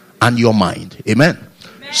Lord. And your mind. Amen.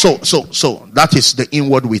 So that is the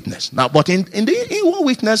inward witness. Now, but in the inward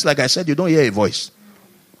witness, like I said, you don't hear a voice.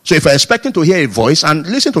 So if you're expecting to hear a voice, and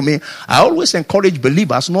listen to me, I always encourage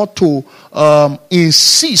believers not to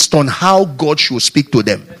insist on how God should speak to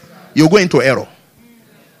them. You go into error.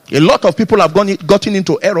 A lot of people have gotten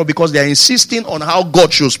into error because they are insisting on how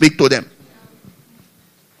God should speak to them.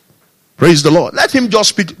 Praise the Lord. Let him just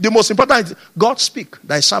speak. The most important is God speak,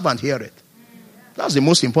 thy servant heareth. That's the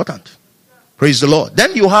most important. Praise the Lord.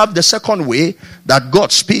 Then you have the second way that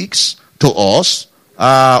God speaks to us,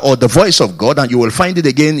 or the voice of God, and you will find it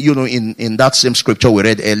again, in that same scripture we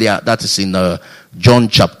read earlier. That is in John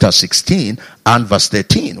chapter 16 and verse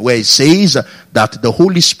 13, where it says that the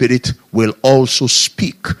Holy Spirit will also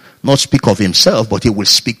speak. Not speak of himself, but he will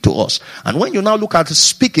speak to us. And when you now look at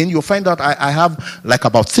speaking, you'll find that I have like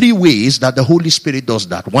about 3 ways that the Holy Spirit does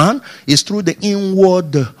that. One is through the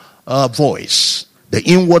inward voice. The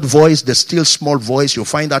inward voice, the still small voice, you'll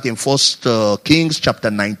find that in 1 Kings chapter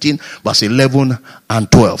 19, verse 11 and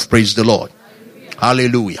 12. Praise the Lord.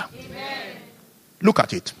 Hallelujah. Amen. Look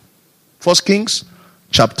at it. 1 Kings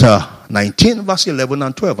chapter 19, verse 11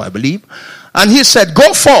 and 12, I believe. And he said,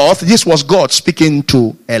 go forth. This was God speaking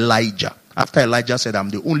to Elijah. After Elijah said, I'm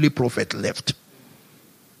the only prophet left.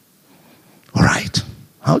 All right.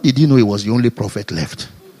 How did he know he was the only prophet left?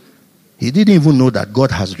 He didn't even know that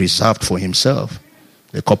God has reserved for himself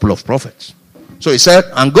a couple of prophets. So he said,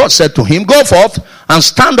 and God said to him, go forth and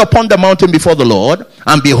stand upon the mountain before the Lord.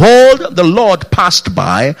 And behold, the Lord passed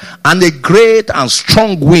by, and a great and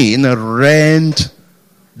strong wind rent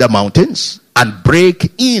the mountains and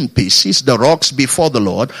break in pieces the rocks before the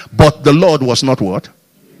Lord. But the Lord was not what?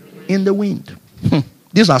 In the wind.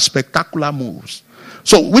 These are spectacular moves.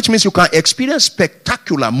 So, which means you can experience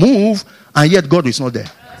spectacular move, and yet God is not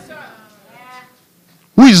there.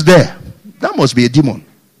 Who is there? That must be a demon.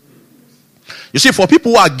 You see, for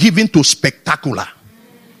people who are given to spectacular,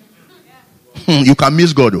 you can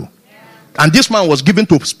miss God. And this man was given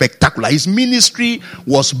to spectacular. His ministry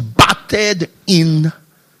was battered in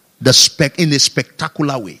a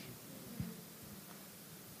spectacular way.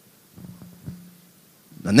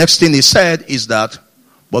 The next thing he said is that,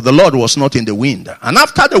 but the Lord was not in the wind. And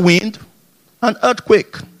after the wind, an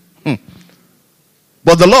earthquake.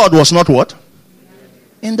 But the Lord was not what?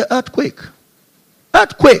 In the earthquake.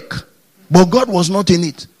 Earthquake. But God was not in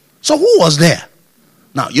it. So who was there?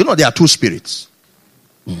 Now, there are 2 spirits.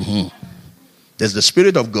 There's the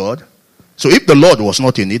Spirit of God. So if the Lord was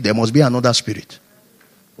not in it, there must be another spirit.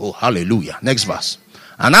 Oh, hallelujah. Next verse.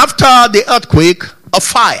 And after the earthquake, a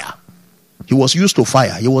fire. He was used to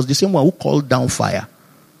fire. He was the same one who called down fire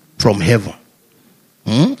from heaven.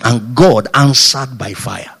 And God answered by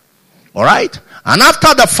fire. All right? And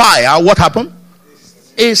after the fire, what happened?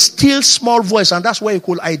 A still small voice, and that's where you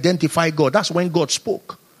could identify God. That's when God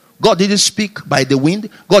spoke. God didn't speak by the wind.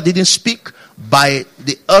 God didn't speak by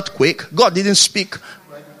the earthquake. God didn't speak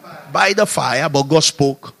by the fire, but God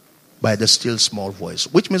spoke by the still small voice.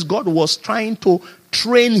 Which means God was trying to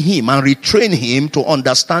train him and retrain him to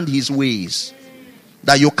understand his ways.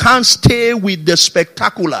 That you can't stay with the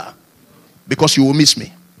spectacular because you will miss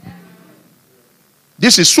me.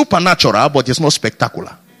 This is supernatural, but it's not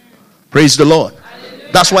spectacular. Praise the Lord.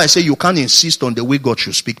 That's why I say you can't insist on the way God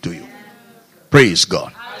should speak to you. Praise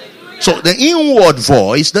God. So the inward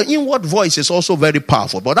voice is also very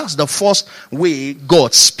powerful. But that's the first way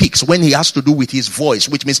God speaks, when he has to do with his voice,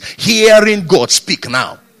 which means hearing God speak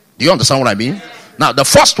now. Do you understand what I mean? Now, the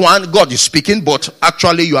first one, God is speaking, but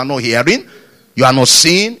actually you are not hearing, you are not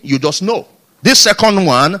seeing, you just know. This second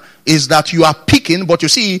one is that you are picking, but you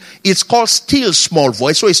see, it's called still small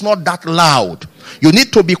voice, so it's not that loud. You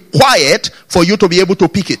need to be quiet for you to be able to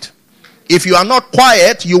pick it. If you are not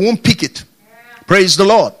quiet, you won't pick it. Praise the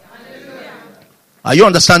Lord. Are you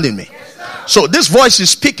understanding me? Yes, so this voice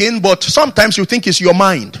is speaking, but sometimes you think it's your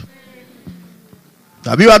mind.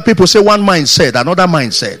 Have you heard people say one mind said, another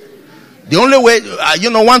mind said? The only way,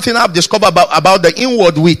 one thing I've discovered about the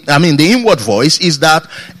inward voice is that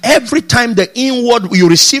every time you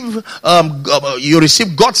receive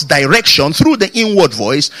God's direction through the inward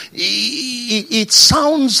voice, it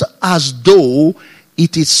sounds as though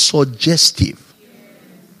it is suggestive.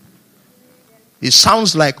 It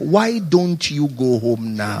sounds like, why don't you go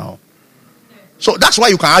home now? So that's why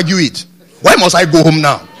you can argue it. Why must I go home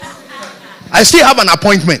now? I still have an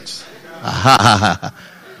appointment.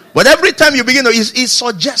 But every time you begin, it's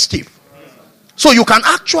suggestive. So you can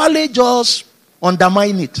actually just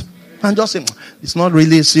undermine it and just say, it's not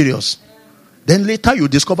really serious. Then later you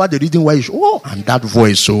discover the reason why and that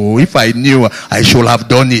voice. So if I knew, I should have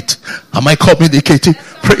done it. Am I communicating?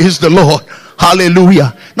 Praise the Lord.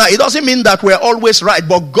 Hallelujah. Now, it doesn't mean that we're always right,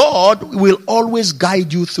 but God will always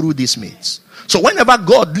guide you through these means. So whenever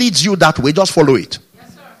God leads you that way, just follow it.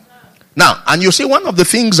 Yes, sir. Now, and you see, one of the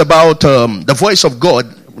things about the voice of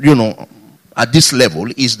God, at this level,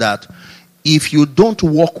 is that if you don't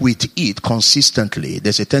walk with it consistently,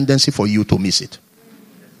 there's a tendency for you to miss it.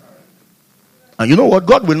 And you know what?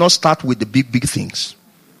 God will not start with the big things.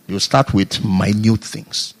 He'll start with minute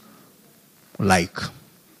things. Like,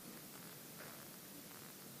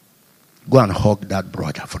 go and hug that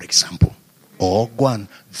brother, for example. Or go and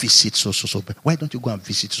visit so. Why don't you go and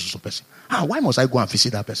visit so person? Why must I go and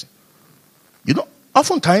visit that person?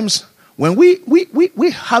 Oftentimes, when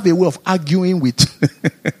we have a way of arguing with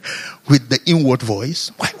with the inward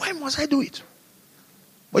voice, why must I do it?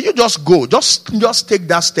 But you just go. Just take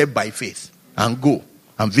that step by faith and go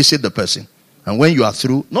and visit the person. And when you are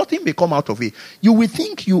through, nothing may come out of it. You will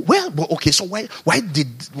think but okay, so why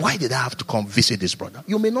did I have to come visit this brother?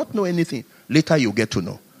 You may not know anything. Later you get to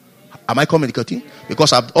know. Am I communicating?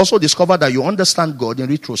 Because I've also discovered that you understand God in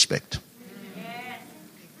retrospect.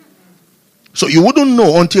 So you wouldn't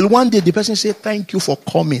know until one day the person said, thank you for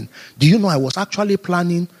coming. Do you know I was actually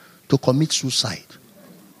planning to commit suicide?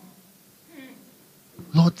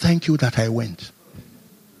 Lord, thank you that I went.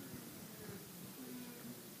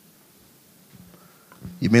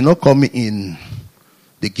 He may not come in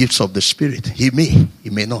the gifts of the Spirit. He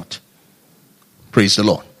may not. Praise the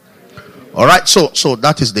Lord. All right, so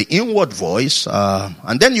that is the inward voice.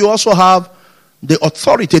 And then you also have the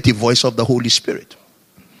authoritative voice of the Holy Spirit.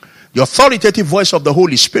 The authoritative voice of the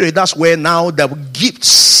Holy Spirit, that's where now the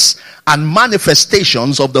gifts and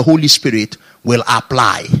manifestations of the Holy Spirit will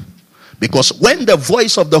apply. Because when the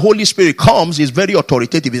voice of the Holy Spirit comes, it's very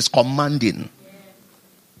authoritative, it's commanding.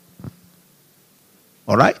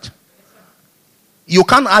 All right? You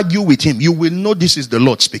can't argue with him. You will know this is the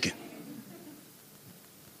Lord speaking.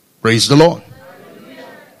 Praise the Lord.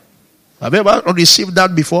 Have you ever received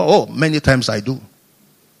that before? Oh, many times I do.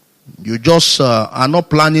 You just are not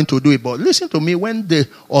planning to do it. But listen to me, when the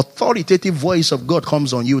authoritative voice of God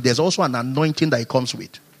comes on you, there's also an anointing that it comes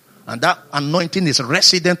with. And that anointing is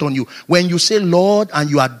resident on you. When you say Lord and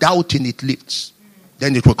you are doubting, it lifts.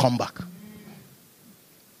 Then it will come back.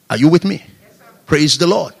 Are you with me? Praise the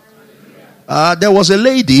Lord. There was a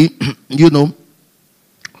lady,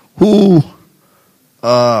 who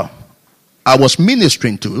I was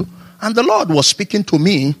ministering to, and the Lord was speaking to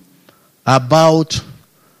me about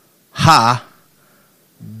her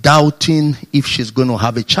doubting if she's going to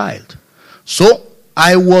have a child. So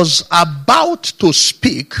I was about to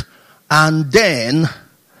speak, and then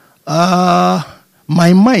my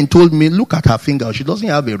mind told me, look at her finger, she doesn't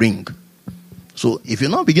have a ring. So if you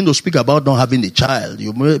now begin to speak about not having a child,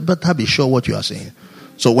 you better be sure what you are saying.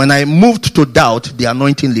 So when I moved to doubt, the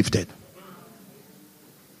anointing lifted.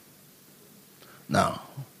 Now,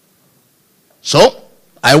 so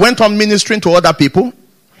I went on ministering to other people.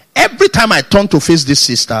 Every time I turn to face this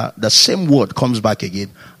sister, the same word comes back again,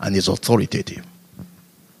 and it's authoritative.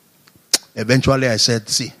 Eventually I said,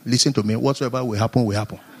 see, listen to me, whatsoever will happen, will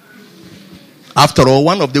happen. After all,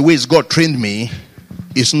 one of the ways God trained me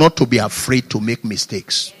is not to be afraid to make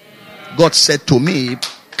mistakes. God said to me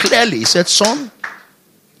clearly, he said, son,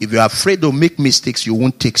 if you're afraid to make mistakes, you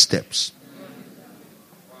won't take steps.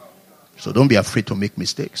 So don't be afraid to make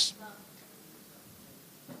mistakes.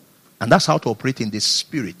 And that's how to operate in the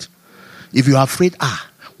spirit. If you are afraid,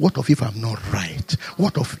 what if I'm not right?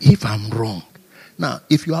 What if I'm wrong? Now,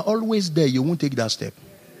 if you are always there, you won't take that step.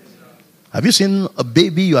 Have you seen a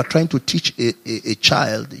baby you are trying to teach a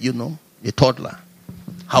child, a toddler,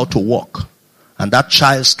 how to walk? And that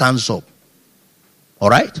child stands up. All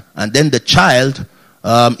right? And then the child,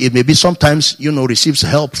 it may be sometimes, receives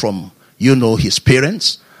help from, his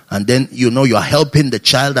parents. And then, you are helping the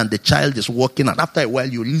child and the child is walking. And after a while,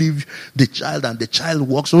 you leave the child and the child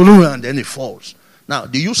walks and then it falls. Now,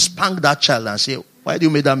 do you spank that child and say, why do you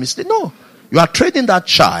make that mistake? No. You are training that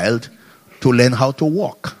child to learn how to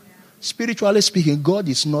walk. Spiritually speaking, God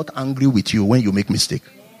is not angry with you when you make mistake.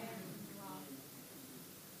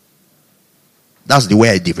 That's the way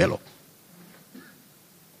I develop.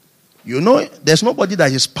 There's nobody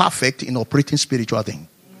that is perfect in operating spiritual things.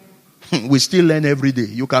 We still learn every day.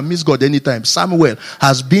 You can miss God anytime. Samuel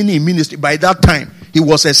has been in ministry. By that time, he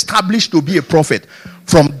was established to be a prophet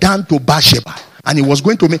from Dan to Bathsheba. And he was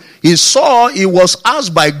going to he was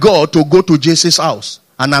asked by God to go to Jesse's house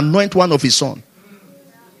and anoint one of his sons.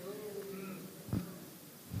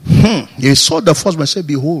 He saw the firstborn and said,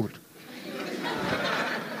 behold.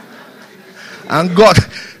 And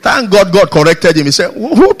thank God corrected him. He said,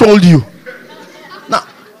 who told you? Now,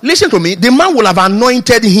 listen to me. The man would have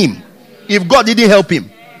anointed him if God didn't help him.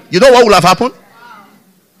 You know what will have happened?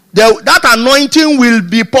 That anointing will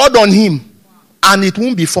be poured on him and it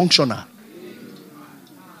won't be functional.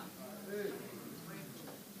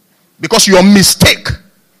 Because your mistake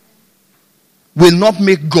will not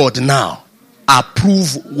make God now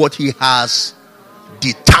approve what he has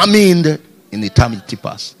determined in eternity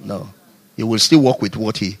past. No. He will still work with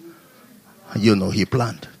what he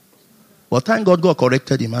planned. But thank God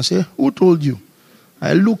corrected him and said, who told you?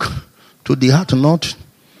 I look to the heart, not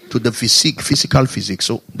to the physical physics.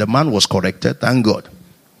 So the man was corrected. Thank God.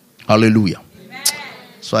 Hallelujah. Amen.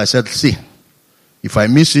 So I said, see, if I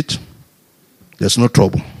miss it, there's no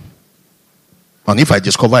trouble. And if I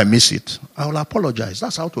discover I miss it, I will apologize.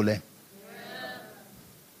 That's how to learn.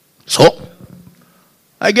 So,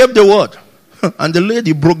 I gave the word. And the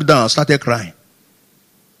lady broke down, started crying.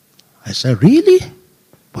 I said, really?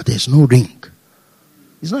 But there's no ring.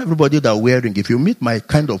 It's not everybody that wear ring. If you meet my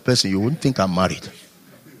kind of person, you wouldn't think I'm married.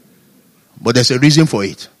 But there's a reason for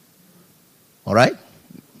it. All right?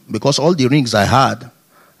 Because all the rings I had,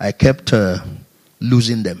 I kept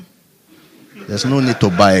losing them. There's no need to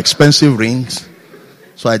buy expensive rings.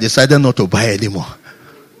 So I decided not to buy anymore.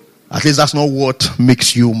 At least that's not what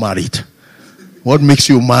makes you married. What makes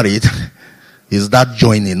you married is that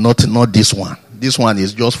joining, not this one. This one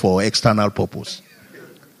is just for external purpose.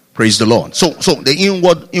 Praise the Lord. So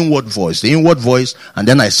the inward voice, and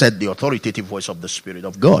then I said the authoritative voice of the Spirit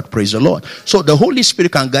of God. Praise the Lord. So the Holy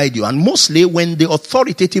Spirit can guide you. And mostly when the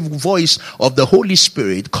authoritative voice of the Holy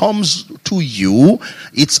Spirit comes to you,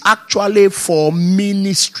 it's actually for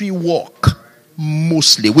ministry work.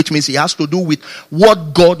 Mostly, which means it has to do with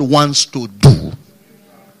what God wants to do.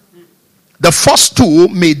 The first two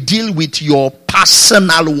may deal with your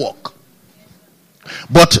personal work.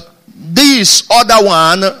 But this other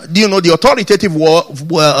one, the authoritative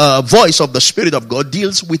voice of the Spirit of God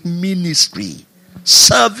deals with ministry,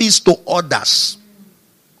 service to others.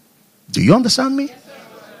 Do you understand me?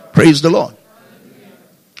 Praise the Lord.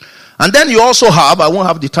 And then you also have, I won't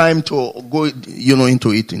have the time to go, into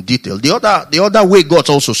it in detail. The other way God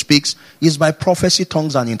also speaks is by prophecy,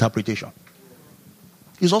 tongues, and interpretation.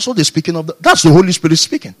 It's also the speaking of that's the Holy Spirit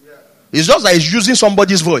speaking. It's just that he's using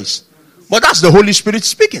somebody's voice. But that's the Holy Spirit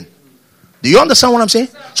speaking. Do you understand what I'm saying?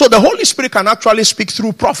 So the Holy Spirit can actually speak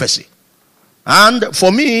through prophecy. And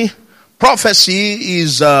for me, prophecy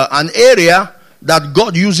is an area that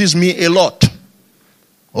God uses me a lot.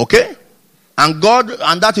 Okay? And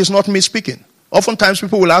that is not me speaking. Oftentimes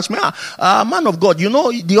people will ask me, man of God,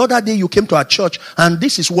 the other day you came to our church and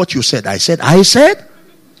this is what you said. I said?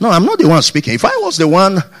 No, I'm not the one speaking. If I was the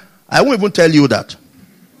one, I won't even tell you that.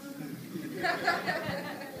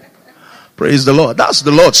 Praise the Lord. That's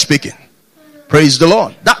the Lord speaking. Praise the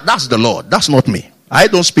Lord. That's the Lord. That's not me. I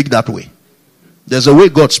don't speak that way. There's a way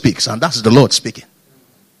God speaks, and that's the Lord speaking.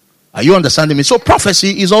 Are you understanding me? So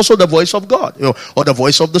prophecy is also the voice of God, or the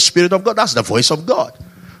voice of the Spirit of God. That's the voice of God.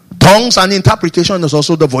 Tongues and interpretation is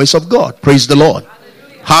also the voice of God. Praise the Lord.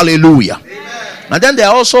 Hallelujah. Hallelujah. And then there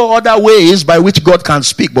are also other ways by which God can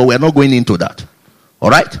speak, but we're not going into that. All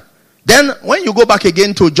right? Then when you go back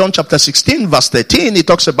again to John chapter 16 verse 13, it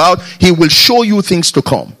talks about he will show you things to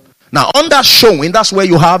come. Now under showing, that's where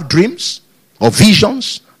you have dreams or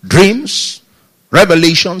visions, dreams,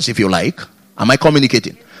 revelations if you like. Am I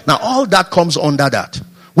communicating? Now all that comes under that.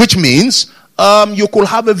 Which means you could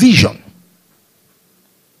have a vision.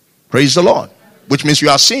 Praise the Lord. Which means you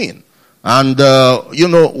are seeing. And,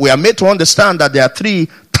 we are made to understand that there are 3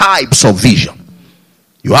 types of vision.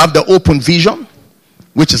 You have the open vision,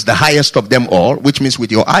 which is the highest of them all, which means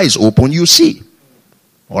with your eyes open, you see.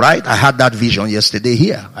 Alright, I had that vision yesterday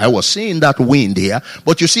here. I was seeing that wind here.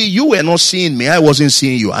 But you see, you were not seeing me. I wasn't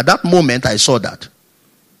seeing you. At that moment, I saw that.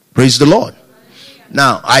 Praise the Lord.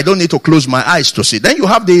 Now, I don't need to close my eyes to see. Then you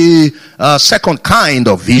have the second kind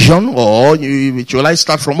of vision, or shall I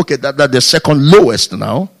start from, that the second lowest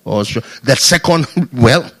now, or the second,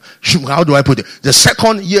 how do I put it? The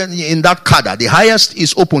second in that cadre, the highest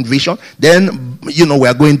is open vision. Then, we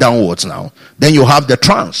are going downwards now. Then you have the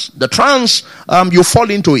trance. The trance, you fall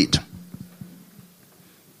into it.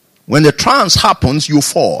 When the trance happens, you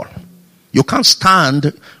fall. You can't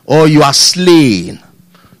stand, or you are slain.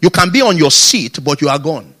 You can be on your seat, but you are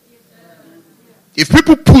gone. If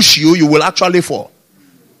people push you, you will actually fall.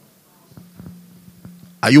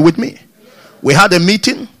 Are you with me? We had a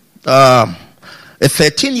meeting. A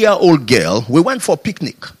 13-year-old girl. We went for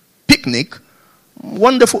picnic. Picnic.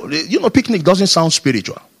 Wonderful. Picnic doesn't sound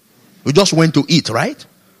spiritual. We just went to eat, right?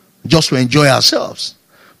 Just to enjoy ourselves.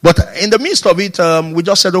 But in the midst of it, we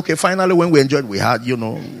just said, okay, finally when we enjoyed, we had,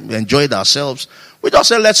 enjoyed ourselves. We just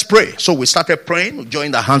said, let's pray. So we started praying, we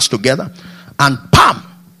joined our hands together. And bam!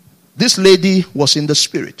 This lady was in the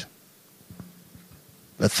spirit.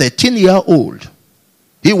 A 13-year-old.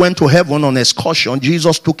 He went to heaven on excursion.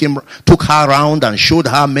 Jesus took her around and showed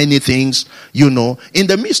her many things, In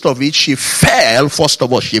the midst of it, she fell, first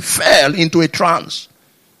of all, she fell into a trance.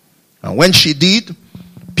 And when she did,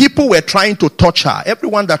 people were trying to touch her.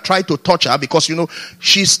 Everyone that tried to touch her, because,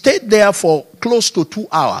 she stayed there for close to 2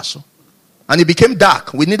 hours. And it became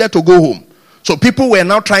dark. We needed to go home. So people were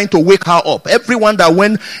now trying to wake her up. Everyone that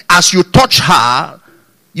went, as you touch her,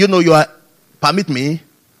 you are, permit me,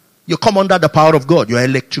 you come under the power of God. You are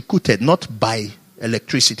electrocuted, not by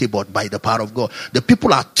electricity, but by the power of God. The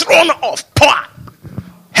people are thrown off.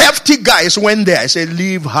 Hefty guys went there. I said,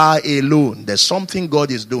 leave her alone. There's something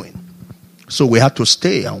God is doing. So we had to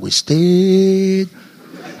stay, and we stayed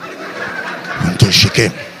until she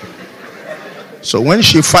came. So when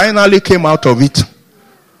she finally came out of it,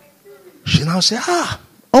 she now said,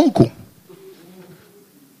 uncle.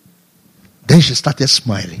 Then she started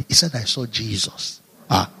smiling. He said, I saw Jesus.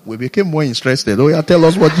 We became more interested. Oh, yeah, tell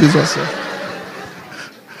us what Jesus said.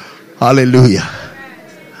 Hallelujah.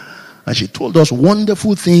 And she told us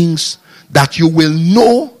wonderful things that you will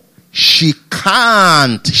know she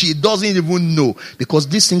can't. She doesn't even know, because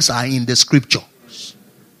these things are in the scriptures.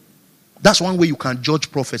 That's one way you can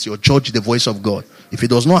judge prophecy or judge the voice of God. If it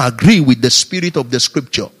does not agree with the spirit of the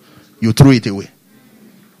scripture, you throw it away.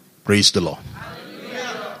 Praise the Lord.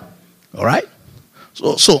 All right?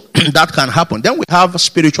 So that can happen. Then we have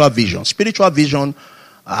spiritual vision. Spiritual vision,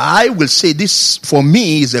 I will say this for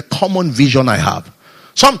me is a common vision I have.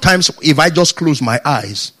 Sometimes if I just close my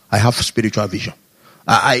eyes, I have spiritual vision.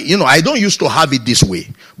 I don't used to have it this way,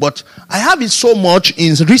 but I have it so much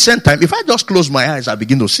in recent time. If I just close my eyes, I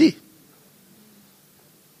begin to see.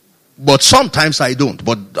 But sometimes I don't.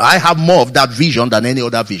 But I have more of that vision than any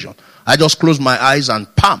other vision. I just close my eyes and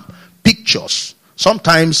pictures.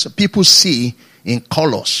 Sometimes people see in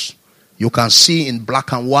colors. You can see in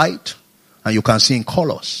black and white, and you can see in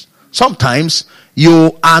colors. Sometimes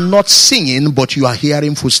you are not singing, but you are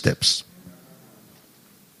hearing footsteps.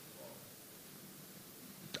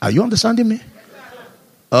 Are you understanding me?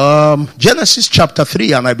 Genesis chapter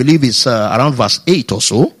 3, and I believe it's around verse 8 or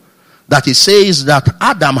so, that it says that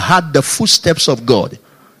Adam had the footsteps of God.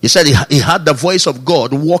 He said he had the voice of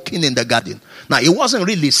God walking in the garden. Now, he wasn't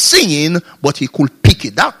really singing, but he could pick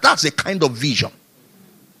it. That's a kind of vision.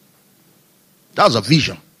 That's a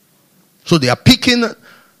vision. So they are picking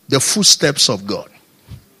the footsteps of God.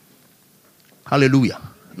 Hallelujah.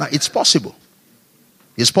 Now, it's possible.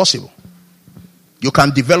 It's possible. You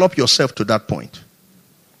can develop yourself to that point.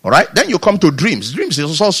 All right? Then you come to dreams. Dreams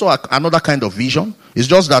is also another kind of vision. It's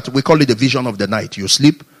just that we call it the vision of the night. You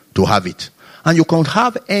sleep to have it. And you can't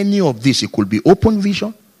have any of this. It could be open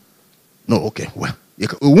vision. No, okay. Well,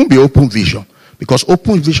 it won't be open vision. Because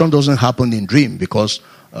open vision doesn't happen in dream. Because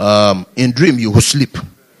in dream you will sleep.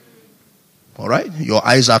 All right? Your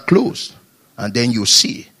eyes are closed. And then you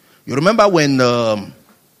see. You remember when the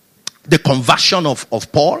conversion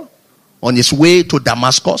of Paul on his way to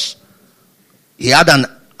Damascus? He had an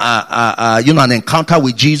encounter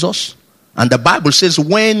with Jesus. And the Bible says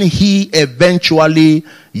when he eventually,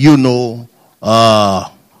 came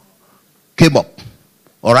up.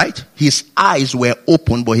 All right? His eyes were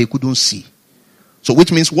open, but he couldn't see. So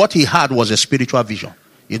which means what he had was a spiritual vision.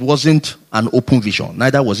 It wasn't an open vision.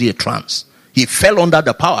 Neither was he a trance. He fell under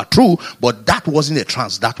the power, true, but that wasn't a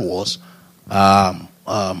trance. That was a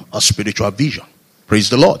spiritual vision. Praise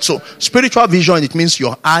the Lord. So spiritual vision, it means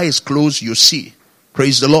your eyes closed, you see.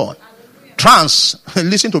 Praise the Lord. Trance,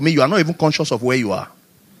 listen to me, you are not even conscious of where you are.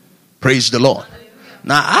 Praise the Lord.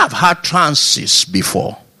 Now, I've had trances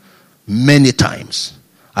before, many times.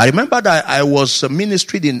 I remember that I was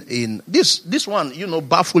ministering in this one,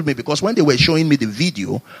 baffled me, because when they were showing me the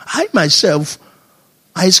video, I myself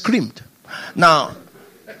screamed. Now,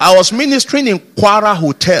 I was ministering in Kwara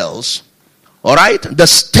hotels, all right? The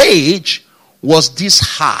stage was this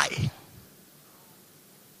high.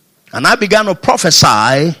 And I began to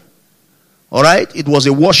prophesy, all right? It was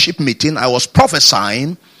a worship meeting. I was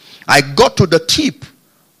prophesying. I got to the tip.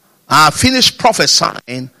 I finished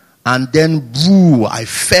prophesying. And then, I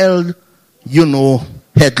fell,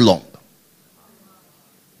 headlong.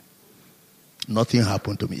 Nothing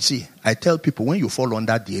happened to me. See, I tell people, when you fall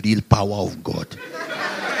under the real power of God,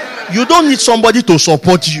 you don't need somebody to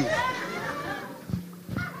support you.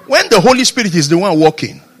 When the Holy Spirit is the one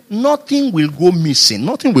walking, nothing will go missing.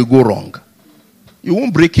 Nothing will go wrong. You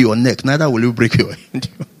won't break your neck. Neither will you break your hand.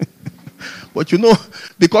 But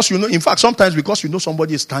because in fact, sometimes because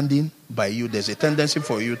somebody is standing by you, there's a tendency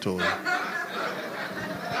for you to...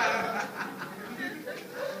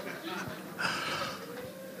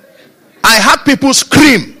 I had people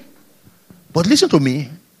scream. But listen to me.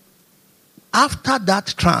 After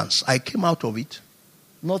that trance, I came out of it.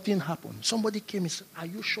 Nothing happened. Somebody came and said, "Are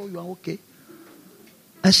you sure you are okay?"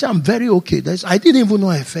 I said, "I'm very okay." I didn't even know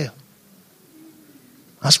I fell.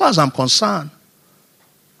 As far as I'm concerned,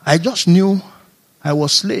 I just knew I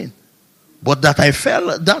was slain. But that I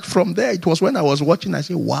fell, that from there, it was when I was watching, I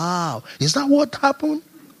said, "Wow, is that what happened?"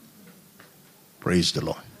 Praise the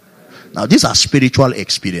Lord. Now, these are spiritual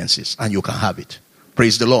experiences, and you can have it.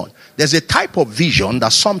 Praise the Lord. There's a type of vision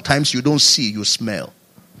that sometimes you don't see, you smell.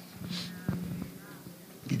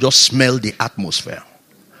 You just smell the atmosphere.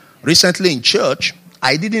 Recently in church,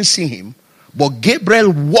 I didn't see him, but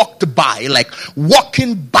Gabriel walked by, like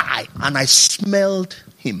walking by, and I smelled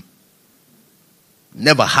him.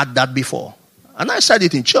 Never had that before. And I said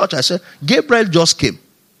it in church. I said, Gabriel just came,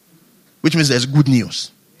 which means there's good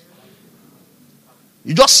news.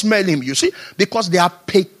 You just smell him, you see, because they are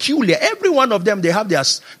peculiar. Every one of them, they have their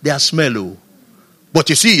smell. Oh. But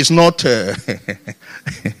you see, it's not...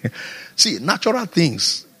 See, natural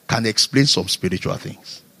things can explain some spiritual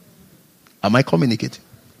things. Am I communicating?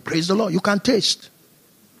 Praise the Lord. You can taste.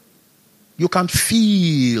 You can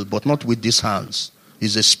feel, but not with these hands.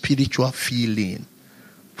 It's a spiritual feeling.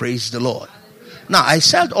 Praise the Lord. Now, I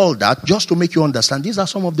said all that just to make you understand. These are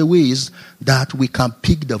some of the ways that we can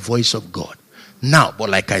pick the voice of God. Now, but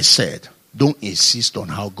like I said, don't insist on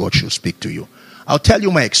how God should speak to you. I'll tell you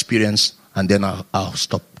my experience, and then I'll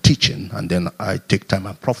stop teaching, and then I take time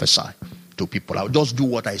and prophesy to people. I'll just do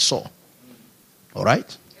what I saw. All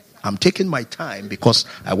right? I'm taking my time because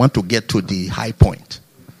I want to get to the high point.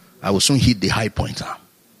 I will soon hit the high point now.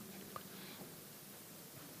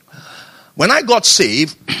 When I got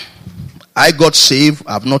saved,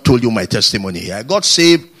 I've not told you my testimony here. I got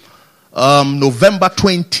saved November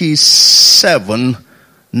 27,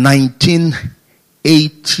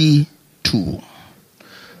 1982.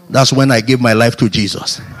 That's when I gave my life to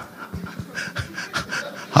Jesus.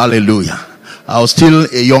 Hallelujah. I was still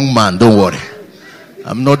a young man, don't worry.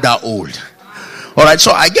 I'm not that old. Alright,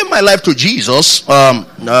 so I gave my life to Jesus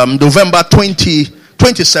November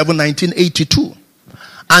 27, 1982.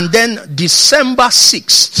 And then December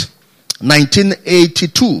 6th,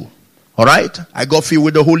 1982. Alright, I got filled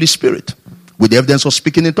with the Holy Spirit, with the evidence of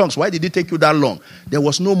speaking in tongues. Why did it take you that long? There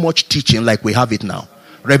was no much teaching like we have it now.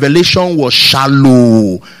 Revelation was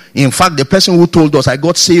shallow. In fact, the person who told us I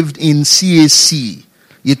got saved in CAC,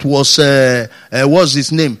 it was what's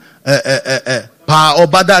his name? Pa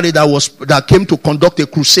Obadare that came to conduct a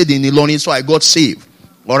crusade in Ilorin, so I got saved.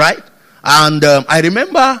 Alright? And I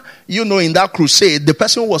remember, in that crusade, the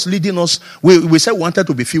person who was leading us, we said we wanted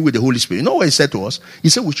to be filled with the Holy Spirit. You know what he said to us? He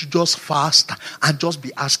said we should just fast and just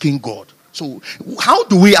be asking God. So, how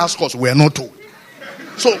do we ask us? We are not told.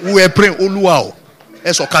 So, we were praying, Oluwa,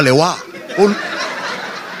 Esokalewa,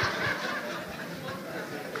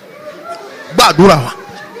 Badura,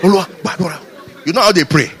 Oluwa, Badura. You know how they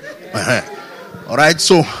pray? Alright,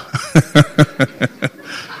 so...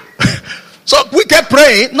 So we kept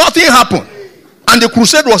praying, nothing happened. And the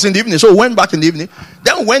crusade was in the evening, so we went back in the evening.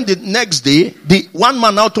 Then when the next day, the one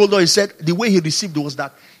man now told us, he said, the way he received was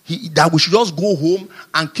that we should just go home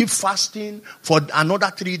and keep fasting for another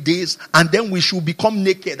 3 days, and then we should become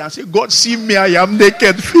naked and say, God, see me, I am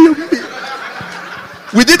naked, feel me.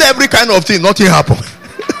 We did every kind of thing, nothing happened.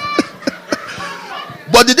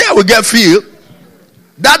 But the day we get filled,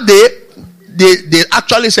 that day, they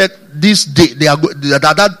actually said this day,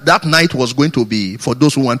 that night was going to be for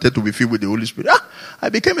those who wanted to be filled with the Holy Spirit. I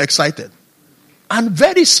became excited. And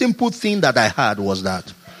very simple thing that I had was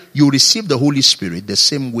that you receive the Holy Spirit the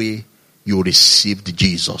same way you received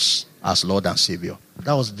Jesus as Lord and Savior.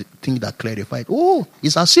 That was the thing that clarified. Oh,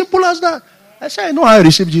 it's as simple as that. I said, I know how I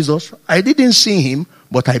received Jesus. I didn't see him,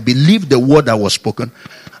 but I believed the word that was spoken,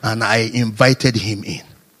 and I invited him in.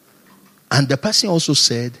 And the person also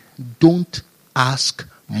said, don't ask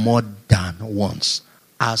more than once.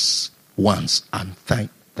 Ask once and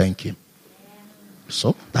thank him.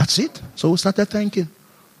 So that's it. So we started thanking.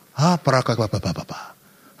 I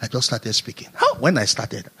just started speaking. When I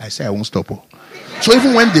started, I said I won't stop. So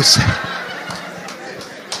even when they said,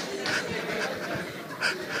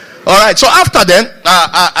 all right. So after then,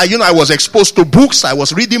 I was exposed to books. I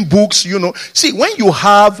was reading books. See, when you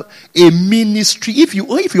have a ministry, if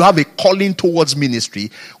you have a calling towards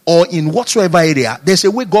ministry or in whatsoever area, there's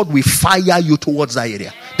a way God will fire you towards that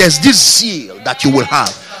area. There's this zeal that you will have.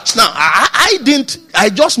 So now, I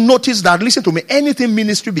just noticed that. Listen to me. Anything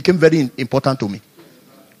ministry became very important to me.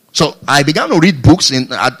 So I began to read books.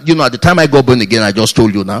 At the time I got born again, I just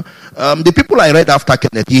told you now. The people I read after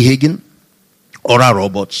Kenneth E. Hagin, Oral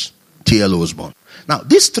Roberts, T.L. Osborne. Now,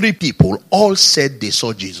 these three people all said they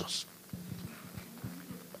saw Jesus.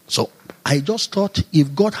 So, I just thought,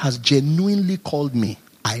 if God has genuinely called me,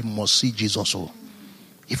 I must see Jesus. Oh,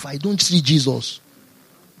 if I don't see Jesus,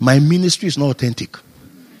 my ministry is not authentic.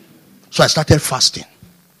 So, I started fasting.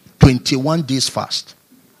 21 days fast.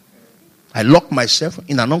 I locked myself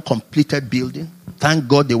in an uncompleted building. Thank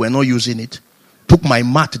God they were not using it. Took my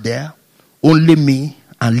mat there. Only me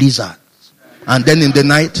and lizards. And then in the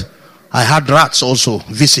night, I had rats also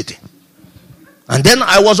visiting. And then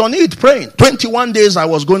I was on it praying. 21 days I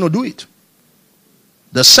was going to do it.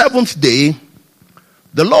 The 7th day,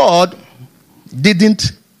 the Lord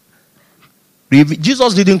Jesus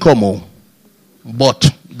didn't come home.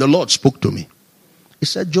 But the Lord spoke to me. He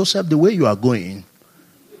said, Joseph, the way you are going,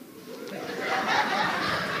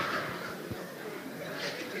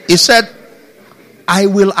 he said, I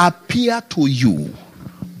will appear to you,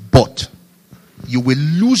 but you will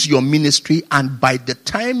lose your ministry, and by the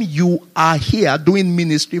time you are here doing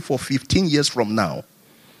ministry for 15 years from now,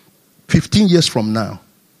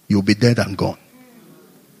 you'll be dead and gone.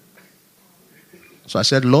 So I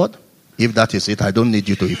said, Lord, if that is it, I don't need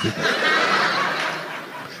you to equip me.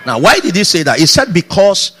 Now, why did he say that? He said,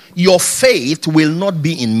 because your faith will not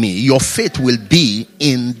be in me. Your faith will be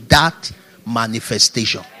in that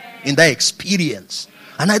manifestation, in that experience.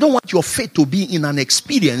 And I don't want your faith to be in an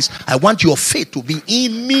experience. I want your faith to be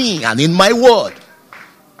in me and in my word.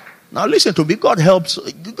 Now listen to me. God helps.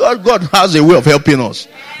 God has a way of helping us.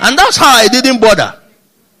 And that's how I didn't bother.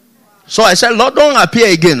 So I said, Lord, don't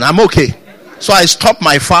appear again. I'm okay. So I stopped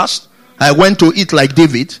my fast. I went to eat like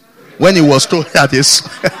David. When he was told that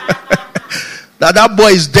that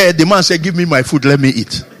boy is dead, the man said, give me my food, let me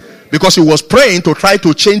eat. Because he was praying to try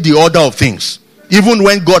to change the order of things. Even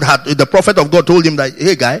when the prophet of God told him that,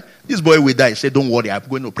 hey guy, this boy will die. He said, don't worry, I'm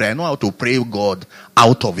going to pray. I know how to pray God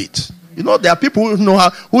out of it. There are people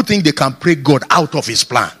who think they can pray God out of his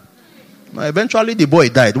plan. Now, eventually the boy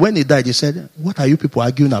died. When he died, he said, what are you people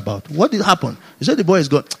arguing about? What did happen? He said, the boy is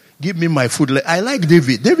gone. Give me my food. I like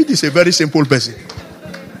David. David is a very simple person.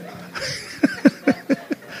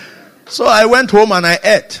 So I went home and I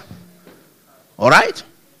ate. All right?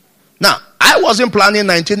 Now, I wasn't planning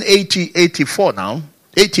 1984 now.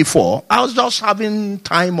 84. I was just having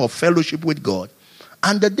time of fellowship with God.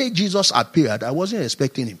 And the day Jesus appeared, I wasn't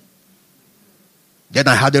expecting him. Then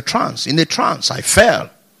I had a trance. In a trance, I fell.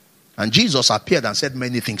 And Jesus appeared and said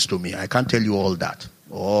many things to me. I can't tell you all that.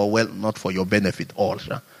 Oh, well, not for your benefit, all.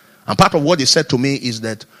 And part of what he said to me is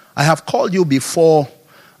that I have called you before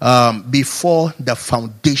the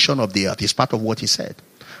foundation of the earth. It's part of what he said.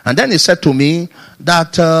 And then he said to me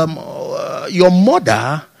that your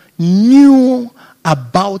mother knew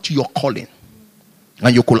about your calling.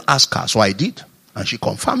 And you could ask her. So I did. And she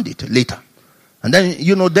confirmed it later. And then,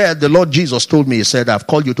 there the Lord Jesus told me, he said, I've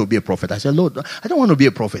called you to be a prophet. I said, Lord, I don't want to be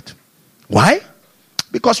a prophet. Why?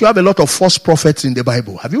 Because you have a lot of false prophets in the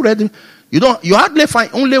Bible. Have you read them? You hardly find,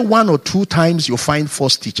 only 1 or 2 times you find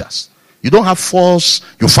false teachers. You don't have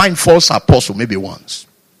you find false apostles maybe once.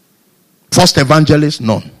 False evangelists,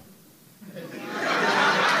 none.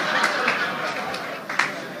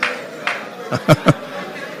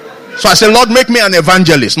 So I said, Lord, make me an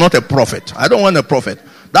evangelist, not a prophet. I don't want a prophet.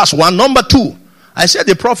 That's one. Number 2, I said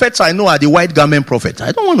the prophets I know are the white garment prophets.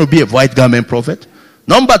 I don't want to be a white garment prophet.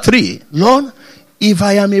 Number 3, Lord, if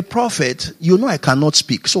I am a prophet, you know I cannot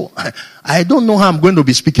speak. So I don't know how I'm going to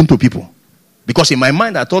be speaking to people. Because in my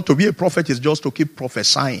mind, I thought to be a prophet is just to keep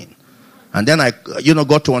prophesying. And then I,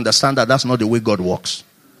 got to understand that that's not the way God works.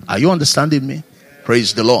 Are you understanding me?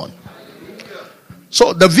 Praise the Lord.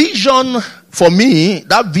 So the vision for me,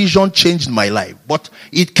 that vision changed my life. But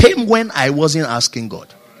it came when I wasn't asking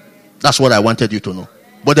God. That's what I wanted you to know.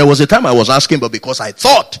 But there was a time I was asking, but because I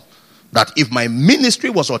thought that if my ministry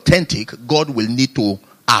was authentic, God will need to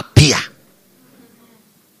appear.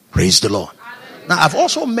 Praise the Lord. Now, I've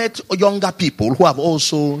also met younger people who have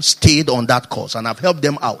also stayed on that course, and I've helped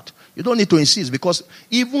them out. You don't need to insist, because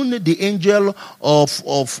even the angel of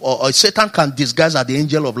Satan can disguise as the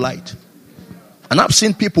angel of light. And I've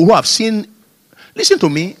seen people who have seen, listen to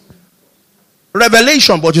me,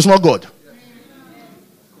 revelation, but it's not God.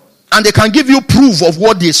 And they can give you proof of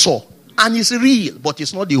what they saw. And it's real, but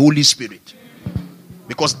it's not the Holy Spirit.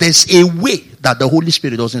 Because there's a way that the Holy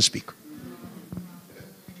Spirit doesn't speak.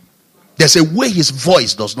 There's a way his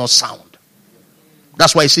voice does not sound.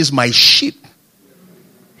 That's why he says, my sheep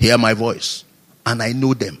hear my voice, and I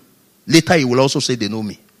know them. Later he will also say they know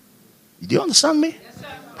me. Do you understand me? Yes,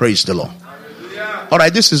 praise the Lord. All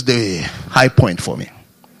right, this is the high point for me.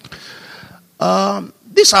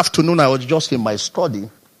 This afternoon I was just in my study.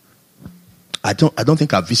 I don't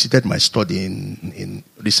think I visited my study in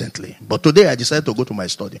recently, but today I decided to go to my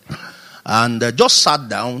study, and just sat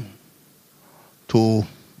down to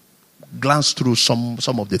glance through some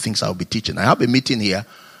of the things I'll be teaching. I have a meeting here.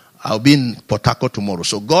 I'll be in Port Harcourt tomorrow.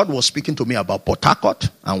 So God was speaking to me about Port Harcourt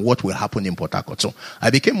and what will happen in Port Harcourt. So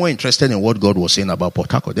I became more interested in what God was saying about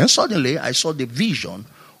Port Harcourt. Then suddenly I saw the vision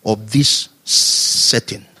of this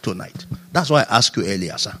setting tonight. That's why I asked you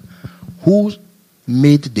earlier, sir. Who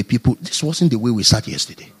made the people? This wasn't the way we sat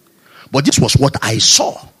yesterday. But this was what I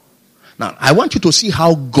saw. Now, I want you to see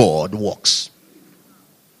how God works.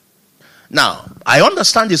 Now, I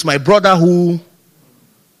understand it's my brother who,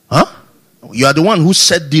 you are the one who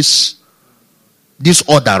set this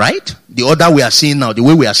order, right? The order we are seeing now, the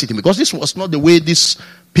way we are sitting. Because this was not the way these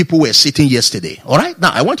people were sitting yesterday. All right?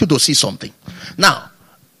 Now, I want you to see something. Now,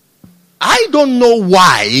 I don't know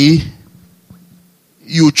why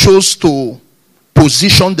you chose to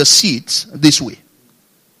position the seats this way.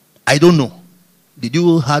 I don't know. Did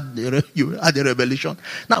you had a revelation?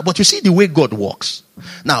 Now, but you see the way God works.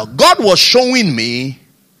 Now, God was showing me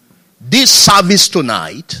this service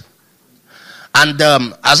tonight. And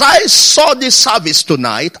as I saw this service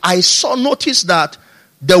tonight, I noticed that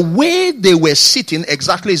the way they were sitting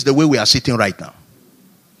exactly is the way we are sitting right now.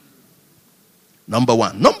 Number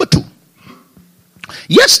 1. Number 2.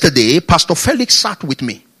 Yesterday, Pastor Felix sat with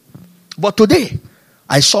me. But today,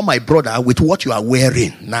 I saw my brother with what you are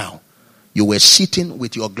wearing now. You were sitting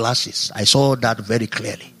with your glasses. I saw that very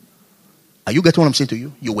clearly. Are you getting what I'm saying to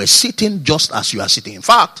you? You were sitting just as you are sitting. In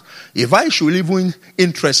fact, if I should even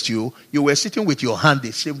interest you, you were sitting with your hand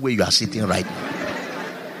the same way you are sitting right now.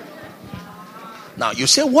 Now, you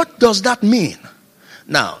say, what does that mean?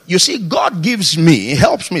 Now, you see, God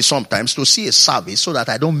helps me sometimes to see a service so that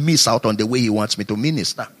I don't miss out on the way he wants me to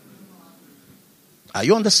minister. Are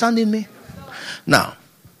you understanding me? Now,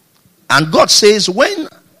 and God says, when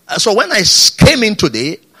I came in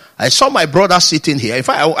today, I saw my brother sitting here. In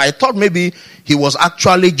fact, I thought maybe he was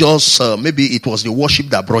actually just, maybe it was the worship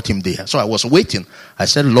that brought him there. So I was waiting. I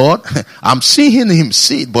said, Lord, I'm seeing him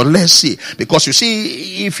sit, but let's see. Because you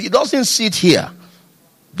see, if he doesn't sit here,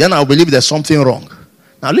 then I'll believe there's something wrong.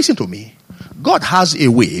 Now listen to me. God has a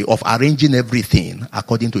way of arranging everything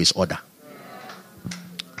according to his order.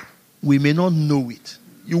 We may not know it.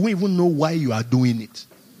 You won't even know why you are doing it.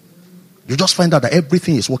 You just find out that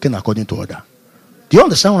everything is working according to order. Do you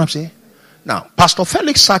understand what I'm saying? Now, Pastor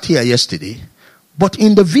Felix sat here yesterday, but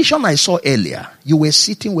in the vision I saw earlier, you were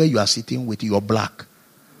sitting where you are sitting with your black.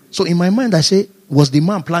 So in my mind, I say, was the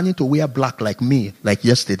man planning to wear black like me, like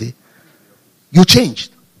yesterday? You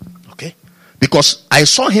changed. Okay? Because I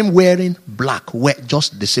saw him wearing black,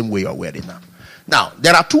 just the same way you're wearing now. Now,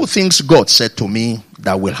 there are 2 things God said to me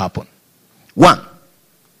that will happen. 1,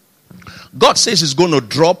 God says he's going to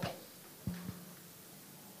drop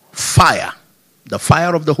fire. The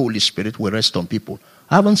fire of the Holy Spirit will rest on people.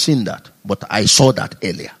 I haven't seen that, but I saw that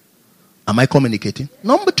earlier. Am I communicating?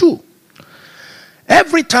 Number 2,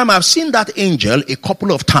 every time I've seen that angel a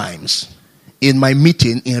couple of times in my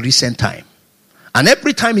meeting in recent time. And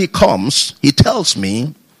every time he comes, he tells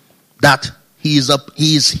me that he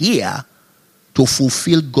is here to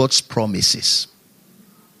fulfill God's promises.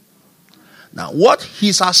 Now, what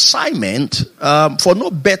his assignment, for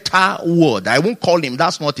no better word, I won't call him,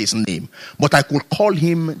 that's not his name, but I could call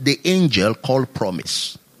him the angel called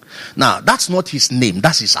Promise. Now, that's not his name,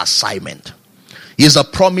 that's his assignment. He's a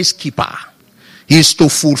promise keeper. He is to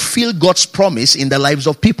fulfill God's promise in the lives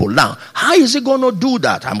of people. Now, how is he going to do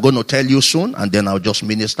that? I'm going to tell you soon, and then I'll just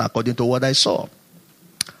minister according to what I saw.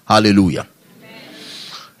 Hallelujah.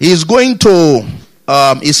 He is going to,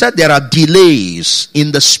 he said there are delays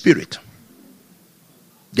in the spirit.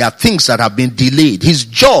 There are things that have been delayed. His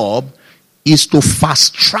job is to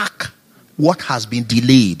fast track what has been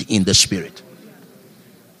delayed in the spirit.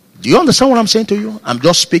 Do you understand what I'm saying to you? I'm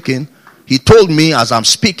just speaking. He told me as I'm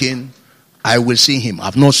speaking, I will see him.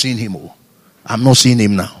 I've not seen him. I'm not seeing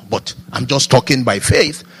him now. But I'm just talking by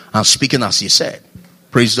faith and speaking as he said.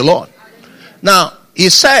 Praise the Lord. Now, he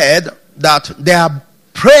said that there are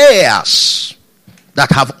prayers that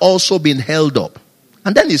have also been held up.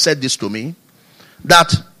 And then he said this to me,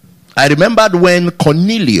 that I remembered when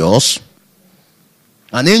Cornelius,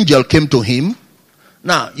 an angel came to him.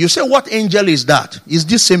 Now, you say, what angel is that? Is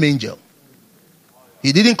this same angel?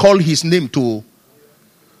 He didn't call his name to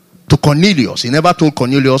Cornelius. He never told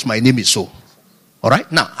Cornelius, my name is so. All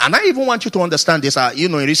right? Now, and I even want you to understand this.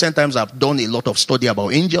 In recent times, I've done a lot of study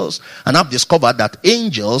about angels, and I've discovered that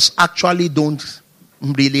angels actually don't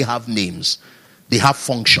really have names. They have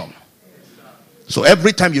function. So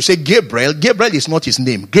every time you say Gabriel, Gabriel is not his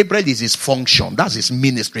name. Gabriel is his function. That's his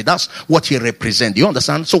ministry. That's what he represents. You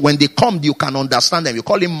understand? So when they come, you can understand them. You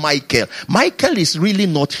call him Michael. Michael is really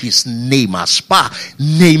not his name as per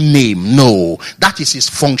name. No. That is his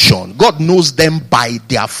function. God knows them by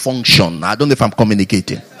their function. I don't know if I'm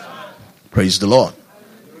communicating. Praise the Lord.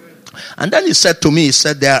 And then he said to me, he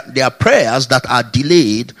said there are prayers that are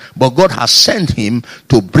delayed, but God has sent him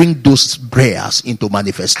to bring those prayers into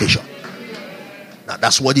manifestation. Now,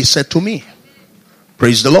 that's what he said to me.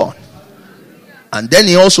 Praise the Lord. And then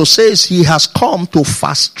he also says he has come to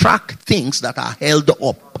fast track things that are held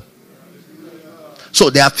up. So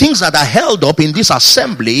there are things that are held up in this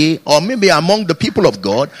assembly or maybe among the people of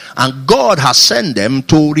God, and God has sent them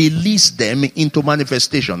to release them into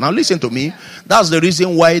manifestation. Now listen to me. That's the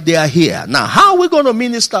reason why they are here. Now, how are we going to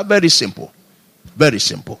minister? Very simple. Very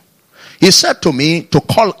simple. He said to me to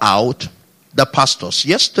call out the pastors.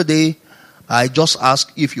 Yesterday, I just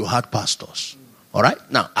asked if you had pastors. All right?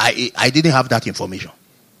 Now, I didn't have that information.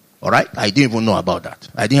 All right? I didn't even know about that.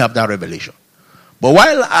 I didn't have that revelation. But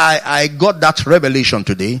while I got that revelation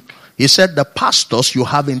today, he said the pastors you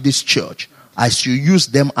have in this church, I should use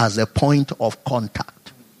them as a point of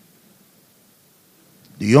contact.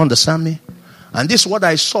 Do you understand me? And this is what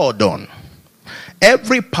I saw done.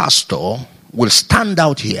 Every pastor will stand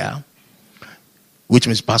out here, which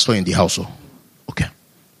means pastor in the household. Okay.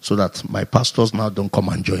 So that my pastors now don't come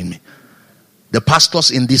and join me. The pastors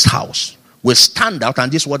in this house will stand out,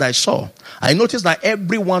 and this is what I saw. I noticed that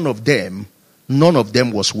every one of them, none of them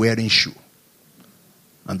was wearing shoe.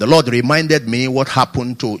 And the Lord reminded me what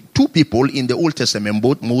happened to two people in the Old Testament,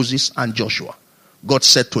 both Moses and Joshua. God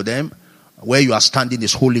said to them, where you are standing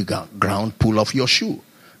is holy ground, pull off your shoe.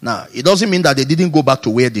 Now, it doesn't mean that they didn't go back to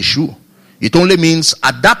wear the shoe. It only means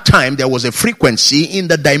at that time there was a frequency in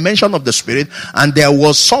the dimension of the spirit, and there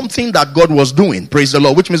was something that God was doing. Praise the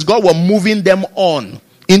Lord. Which means God was moving them on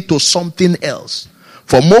into something else.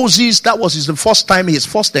 For Moses, that was the first time, his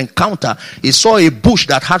first encounter. He saw a bush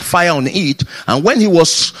that had fire on it. And when he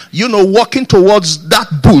was, walking towards that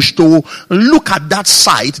bush to look at that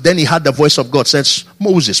site, then he heard the voice of God says,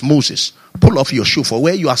 Moses, pull off your shoe, for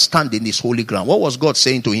where you are standing is holy ground. What was God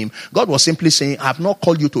saying to him? God was simply saying, I have not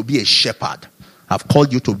called you to be a shepherd. I've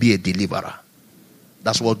called you to be a deliverer.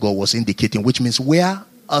 That's what God was indicating, which means wear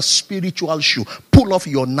a spiritual shoe. Pull off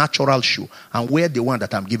your natural shoe and wear the one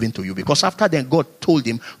that I'm giving to you. Because after then, God told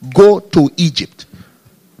him, go to Egypt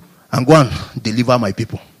and go and deliver my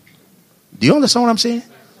people. Do you understand what I'm saying?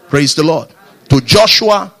 Praise the Lord. To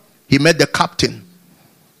Joshua, he met the captain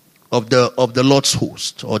of the Lord's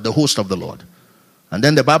host, or the host of the Lord. And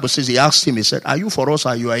then the Bible says, he asked him, he said, are you for us or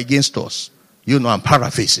are you against us? I'm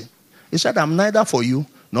paraphrasing. He said, I'm neither for you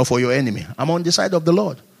nor for your enemy. I'm on the side of the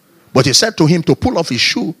Lord. But he said to him to pull off his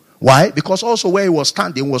shoe. Why? Because also where he was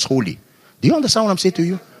standing was holy. Do you understand what I'm saying to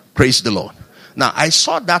you? Praise the Lord. Now, I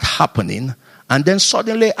saw that happening, and then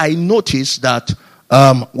suddenly I noticed that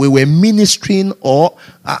we were ministering, or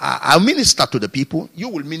I'll minister to the people. You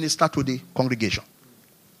will minister to the congregation.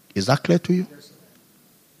 Is that clear to you?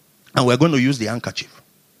 And we're going to use the handkerchief.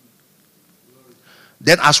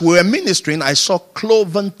 Then as we were ministering, I saw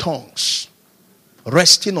cloven tongues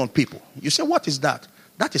resting on people. You say, what is that?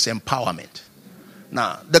 That is empowerment.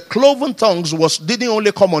 Now, the cloven tongues didn't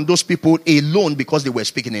only come on those people alone because they were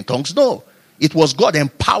speaking in tongues. No. It was God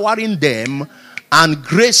empowering them and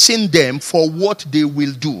gracing them for what they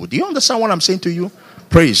will do. Do you understand what I'm saying to you?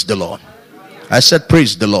 Praise the Lord. I said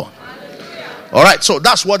praise the Lord. All right, so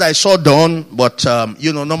that's what I saw done. But,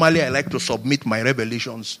 normally I like to submit my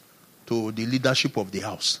revelations to the leadership of the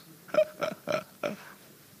house.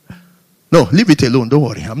 No, leave it alone. Don't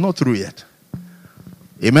worry. I'm not through yet.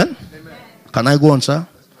 Amen? Amen. Can I go on, sir?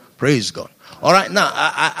 Praise God. All right, now,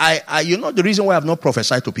 I the reason why I have not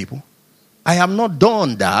prophesied to people? I have not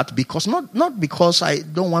done that because, not because I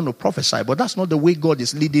don't want to prophesy, but that's not the way God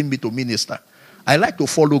is leading me to minister. I like to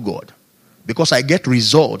follow God because I get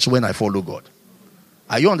results when I follow God.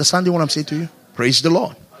 Are you understanding what I'm saying to you? Praise the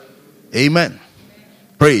Lord. Amen.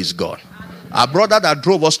 Praise God. Our brother that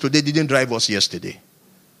drove us today didn't drive us yesterday.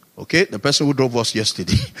 Okay? The person who drove us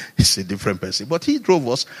yesterday is a different person. But he drove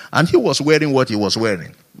us and he was wearing what he was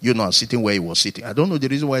wearing. Sitting where he was sitting. I don't know the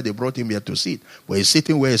reason why they brought him here to sit. But he's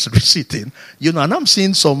sitting where he's sitting. And I'm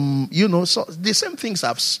seeing some, so the same things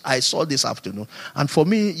I saw this afternoon. And for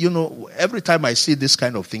me, every time I see this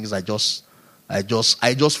kind of things, I just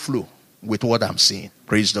flow with what I'm seeing.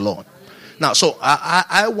 Praise the Lord. Now, so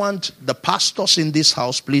I want the pastors in this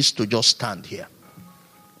house, please, to just stand here.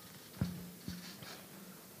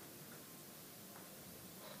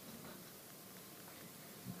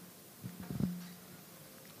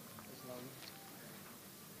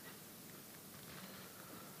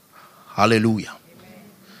 Hallelujah. Amen.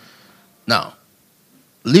 Now,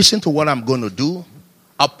 listen to what I'm going to do.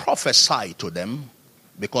 I'll prophesy to them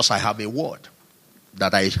because I have a word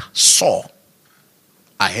that I saw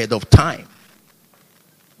ahead of time.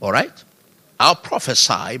 All right? I'll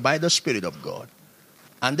prophesy by the Spirit of God.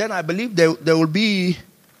 And then I believe there will be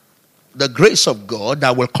the grace of God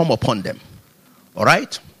that will come upon them. All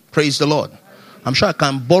right? Praise the Lord. I'm sure I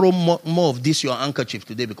can borrow more of this, your handkerchief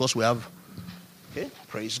today, because we have... Okay?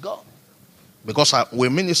 Praise God. Because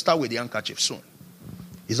we'll minister with the handkerchief soon.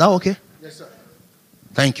 Is that okay? Yes, sir.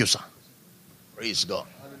 Thank you, sir. Praise God.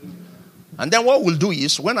 Hallelujah. And then what we'll do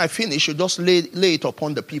is, when I finish, you just lay it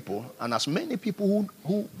upon the people. And as many people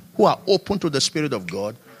who are open to the Spirit of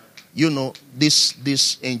God,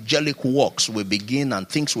 this angelic works will begin and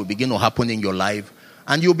things will begin to happen in your life.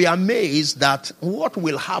 And you'll be amazed that what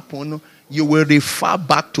will happen, you will refer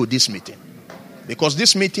back to this meeting. Because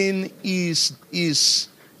this meeting is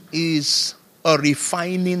a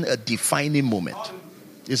defining moment.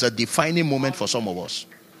 It's a defining moment for some of us.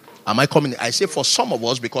 Am I coming? I say for some of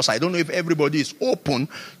us because I don't know if everybody is open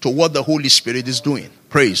to what the Holy Spirit is doing.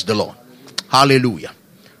 Praise the Lord. Hallelujah.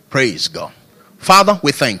 Praise God. Father,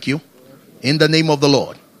 we thank you in the name of the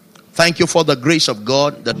Lord. Thank you for the grace of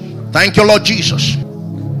God. Thank you, Lord Jesus.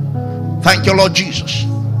 Thank you, Lord Jesus.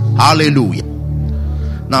 Hallelujah.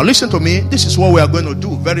 Now listen to me. This is what we are going to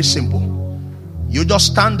do. Very simple. You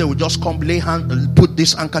just stand there. We just come lay hand and put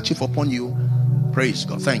this handkerchief upon you. Praise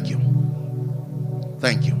God. Thank you.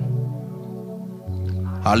 Thank you.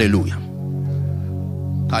 Hallelujah.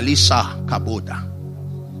 Talisa kaboda.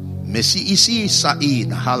 Messi isi said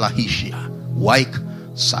halahishia. Waik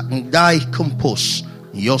sakndai compos.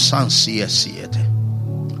 Yosan siete.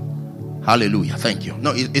 Hallelujah. Thank you.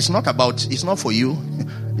 No, it's not for you.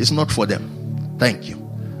 It's not for them. Thank you.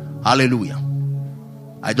 Hallelujah.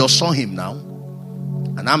 I just saw him now.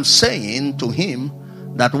 And I'm saying to him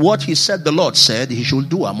that what he said, the Lord said he should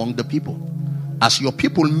do among the people. As your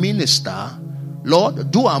people minister,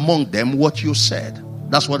 Lord, do among them what you said.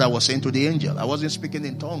 That's what I was saying to the angel. I wasn't speaking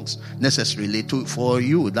in tongues necessarily for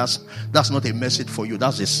you. That's not a message for you.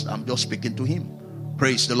 I'm just speaking to him.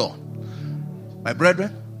 Praise the Lord. My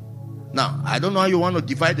brethren, now, I don't know how you want to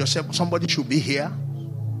divide yourself. Somebody should be here.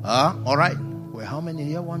 All right. Well, how many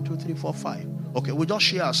here? 1, 2, 3, 4, 5. Okay, we just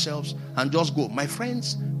share ourselves and just go. My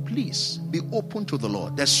friends, please be open to the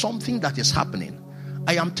Lord. There's something that is happening.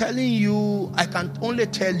 I am telling you, I can only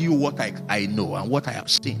tell you what I know and what I have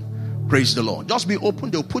seen. Praise the Lord. Just be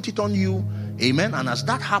open. They'll put it on you. Amen. And as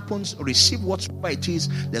that happens, receive whatsoever it is.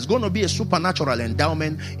 There's going to be a supernatural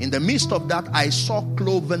endowment. In the midst of that, I saw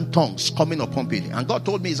cloven tongues coming upon people. And God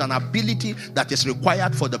told me it's an ability that is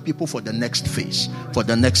required for the people for the next phase, for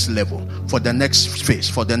the next level, for the next phase,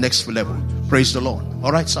 for the next level. Praise the Lord.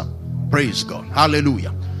 All right, sir. Praise God.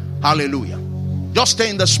 Hallelujah. Hallelujah. Just stay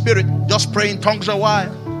in the spirit. Just pray in tongues a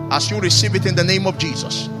while as you receive it in the name of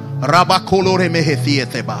Jesus. Rabakolore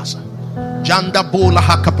mehethiete baza. Janda bola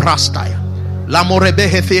hakaprastaya. La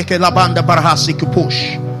morebehetheke la banda barhasi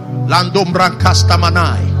kupush. Landom brancasta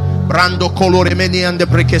manai. Brando colore meni and the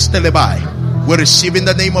brekestelebai. We receive in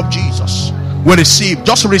the name of Jesus. We receive.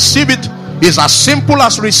 Just receive it is as simple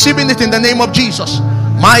as receiving it in the name of Jesus.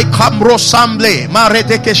 My kamro samble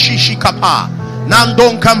marete keshishi kapa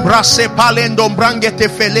nandon kambrase palendon brangete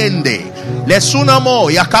felende lesunamo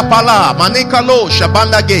yakapala manikalo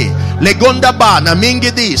shabandage legonda ba na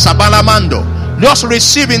mingidi sabalamando. Just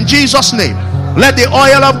receive in Jesus' name. Let the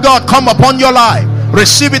oil of God come upon your life.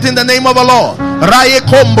 Receive it in the name of the Lord. Raye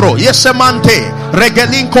kombro yesemante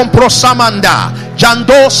regelin kompro samanda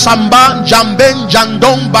jando samba jamben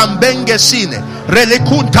jandong bambenge sine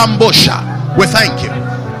relekun tambosha. We thank you.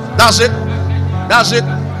 That's it. That's it.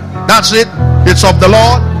 That's it. It's of the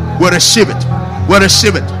Lord. We receive it. We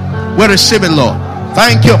receive it. We receive it, Lord.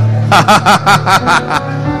 Thank you.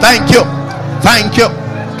 Thank you. Thank you.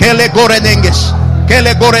 Kele gorenenges.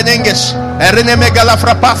 Kele gorenenges. Erine megala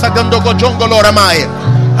frapasa gandogo jongolo ramae.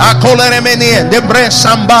 Akole remenie. Debre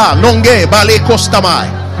samba. Nonge bale kostamai.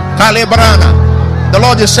 Kalebrana. The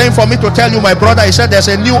Lord is saying for me to tell you, my brother, He said there's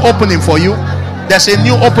a new opening for you. There's a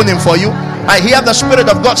new opening for you. I hear the Spirit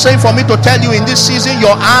of God saying for me to tell you in this season,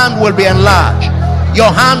 your hand will be enlarged. Your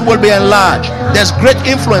hand will be enlarged. There's great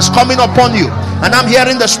influence coming upon you. And I'm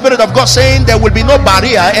hearing the Spirit of God saying there will be no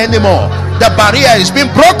barrier anymore. The barrier is being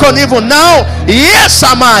broken even now. Yes,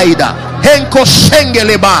 Amaida. Henko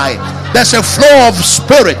Shengelebai. There's a flow of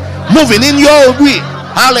Spirit moving in your way.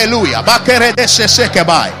 Hallelujah. Bakere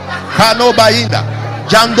desesekebai. Kano Baida.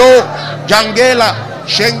 Jando. Jangela.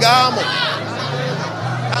 Shengamo.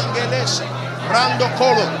 Angelesi. Rando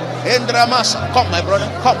Kolo. Endramasa. Come, my brother.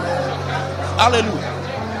 Come. Hallelujah.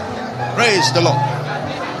 Praise the Lord.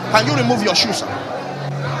 Can you remove your shoes?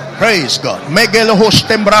 Praise God. Megele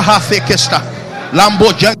hostembraha fekesta.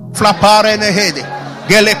 Lambo jeng flapare nehede.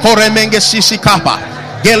 Gele koremenge sisi kapa.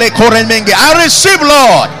 Gele koremenge. I receive,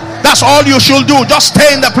 Lord. That's all you should do. Just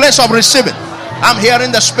stay in the place of receiving. I'm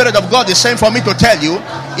hearing the Spirit of God is saying for me to tell you.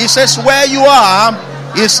 He says where you are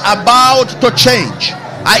is about to change.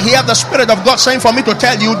 I hear the Spirit of God saying for me to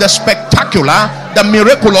tell you the spectacular, the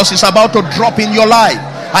miraculous is about to drop in your life.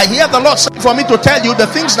 I hear the Lord saying for me to tell you the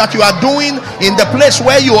things that you are doing in the place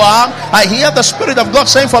where you are. I hear the Spirit of God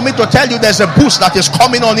saying for me to tell you there's a boost that is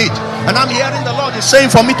coming on it. And I'm hearing the Lord is saying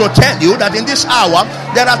for me to tell you that in this hour,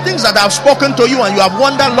 there are things that I've spoken to you and you have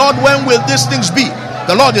wondered, Lord, when will these things be?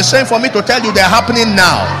 The Lord is saying for me to tell you they're happening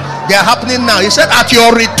now. They are happening now. He said at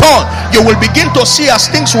your return you will begin to see as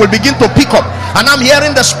things will begin to pick up. And I'm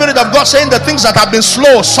hearing the Spirit of God saying the things that have been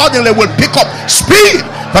slow suddenly will pick up speed.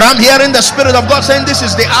 But I'm hearing the Spirit of God saying this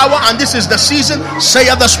is the hour and this is the season,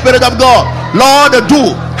 saith the Spirit of God. Lord,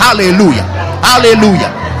 do. Hallelujah. Hallelujah.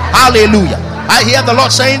 Hallelujah. I hear the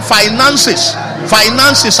Lord saying finances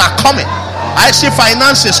are coming. I see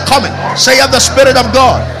finances coming, saith the Spirit of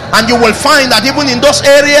God. And you will find that even in those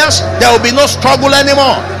areas there will be no struggle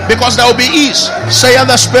anymore, because there will be ease, saith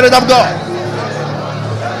the Spirit of God.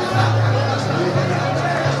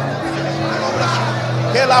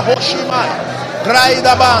 Kela Hoshimai,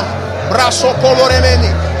 Graidaban, Braso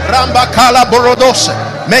Coloremeni, Ramba Kala Borodose,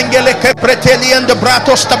 Mengele Kepreteli and the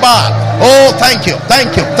Bratos Tabar. Oh, thank you,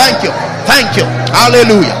 thank you, thank you, thank you.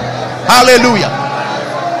 Hallelujah. Hallelujah.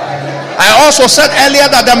 I also said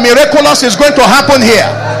earlier that the miraculous is going to happen here.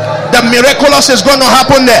 The miraculous is going to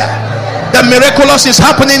happen there. The miraculous is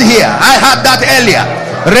happening here. I had that earlier.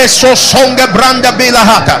 Reso songa branda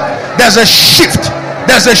bilahata. There's a shift.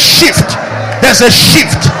 There's a shift. There's a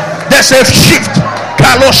shift. There's a shift.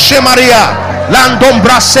 Kaloshe Maria. Landom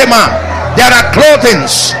brasema. There are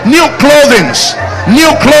clothings, new clothings,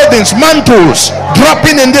 mantles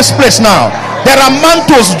dropping in this place now. There are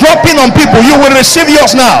mantles dropping on people. You will receive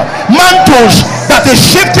yours now. Mantles that is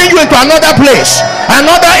shifting you into another place,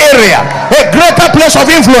 another area, a greater place of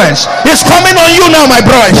influence is coming on you now, my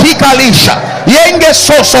brother. Hikalisha, Yenge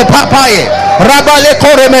Soso Papaye, Rabale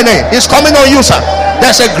Koremene is coming on you, sir.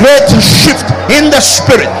 There's a great shift in the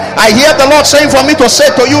spirit. I hear the Lord saying for me to say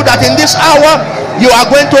to you that in this hour you are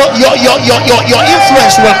going to your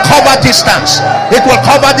influence will cover distance. It will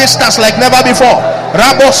cover distance like never before.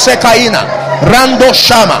 Rabo Sekaina, Rando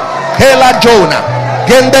Shama, Kela Jona,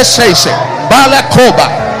 Gende Seise, Balakoba,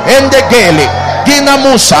 Endegele, Gina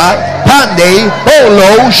Musa, Pande,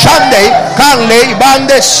 Bolo, Shande, Kanle,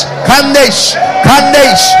 Bandes, Candes,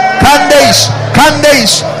 Candes, Candes,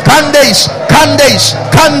 Candes, Candes, Candes,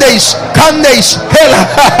 Candes, Candes, Hela,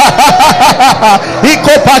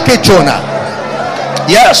 Ikopakechona.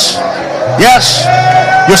 Yes, yes.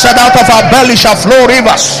 You said out of our belly shall flow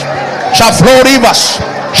rivers, shall flow rivers,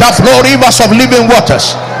 shall flow rivers of living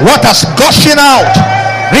waters. Waters gushing out,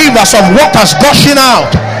 rivers of waters gushing out,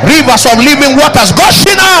 rivers of living waters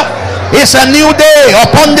gushing out. It's a new day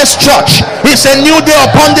upon this church. It's a new day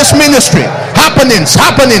upon this ministry. Happenings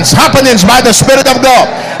by the Spirit of God.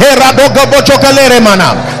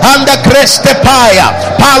 and the creste paya,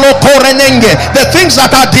 palo korenenge. The things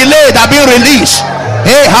that are delayed are being released.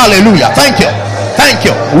 Hey, hallelujah. Thank you. Thank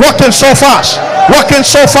you. Walking so fast. Walking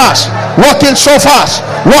so fast. Walking so fast.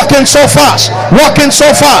 Walking so fast. Walking so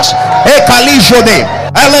fast. Hey, kalijone.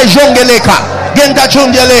 Elejongeleka. Genda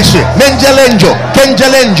jungelese. Menjelenjo.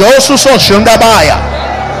 Kenjelenjo. Osuso shundabaya.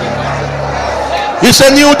 It's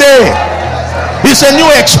a new day. It's a new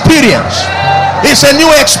experience. It's a new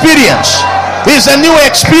experience. It's a new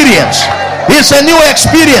experience. It's a new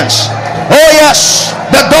experience. Oh yes,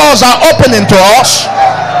 the doors are opening to us.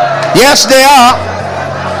 Yes, they are.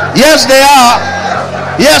 Yes, they are.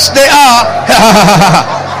 Yes, they are.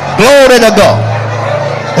 Glory to God.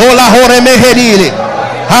 Hola hore mehelile.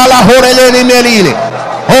 Hala hore leni melile.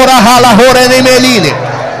 Hora hala hore ni melile.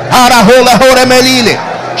 Hara hola hore melile.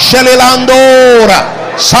 Shelilandora.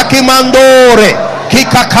 Sakimandore.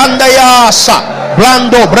 Kikakanda yasa.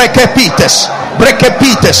 Blando brekepites.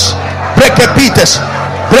 Brekepites. Brekepites.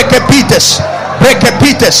 Brekepites.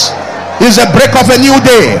 Brekepites. Is a break of a new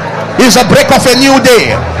day. Is a break of a new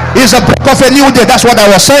day. Is a break of a new day. That's what I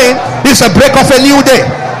was saying. It's a break of a new day.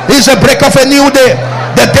 It's a break of a new day.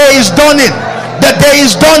 The day is dawning. The day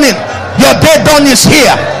is dawning. Your day dawn is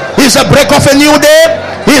here. It's a break of a new day.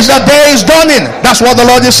 It's the day is dawning. That's what the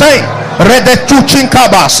Lord is saying. Redetuchin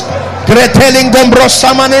kabas. Greteling gombros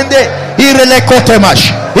samanende. Irele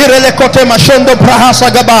kotemash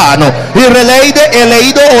prahasa gabano. Ireleide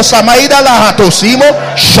eleido osamaida lahatosimo.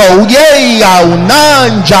 Shouye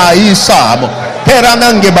yaunanja isamo.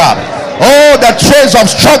 Peranangebab. Oh, the days of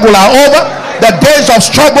struggle are over. The days of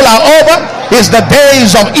struggle are over. It's the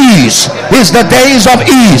days of ease. It's the days of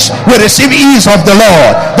ease. We receive ease of the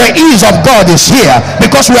Lord. The ease of God is here.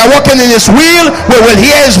 Because we are walking in His will, we will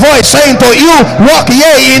hear His voice saying to you, walk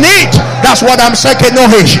ye in it. That's what I'm saying.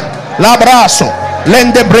 No hish. Labraso.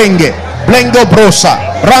 Lende bringe. Blengo brosa.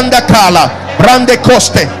 Randa kala. Brande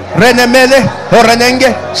coste. Renemele.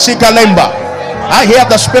 Orenenge. Sikalemba. I hear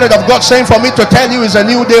the Spirit of God saying for me to tell you is a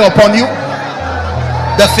new day upon you.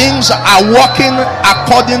 The things are working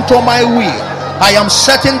according to my will. I am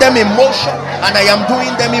setting them in motion and I am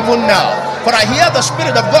doing them even now. For I hear the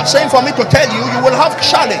Spirit of God saying for me to tell you, you will have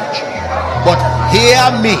challenge. But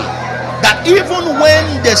hear me, that even when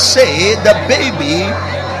they say the baby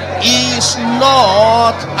is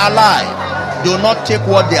not alive, do not take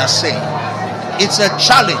what they are saying. It's a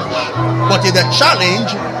challenge. But the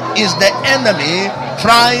challenge is the enemy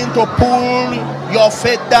trying to pull your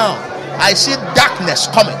faith down. I see darkness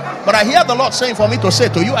coming, but I hear the Lord saying for me to say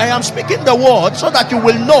to you, I am speaking the word so that you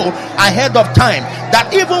will know ahead of time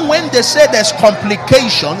that even when they say there's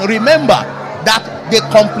complication, remember that the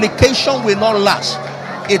complication will not last.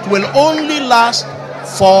 It will only last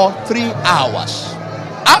for 3 hours.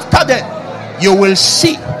 After that, you will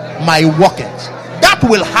see my workings. That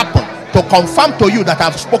will happen to confirm to you that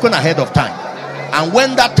I've spoken ahead of time. And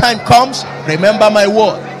when that time comes, remember my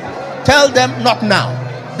word. Tell them not now.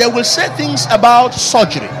 They will say things about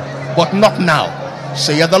surgery, but not now,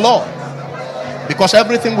 saith the Lord. Because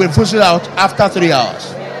everything will fizzle out after 3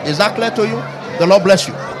 hours. Is that clear to you? The Lord bless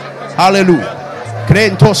you. Hallelujah.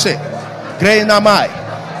 Grain tose, grain amai,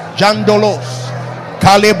 jandolos,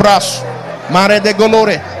 calibras, mare de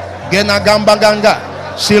golore, gena gamba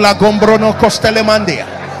ganga, sila gombrono costelemandia,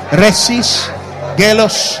 resis,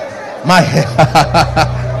 gelos, my.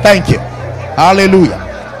 Thank you. Hallelujah.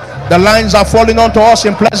 The lines are falling onto us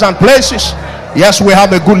in pleasant places. Yes, we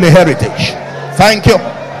have a goodly heritage. Thank you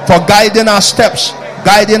for guiding our steps.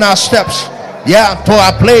 Guiding our steps. Yeah, to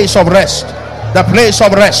a place of rest. The place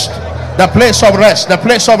of rest. The place of rest. The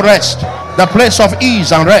place of rest. The place of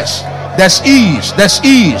ease and rest. There's ease. There's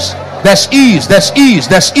ease. There's ease. There's ease.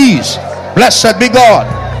 There's ease. Blessed be God.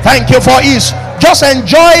 Thank you for ease. Just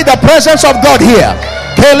enjoy the presence of God here.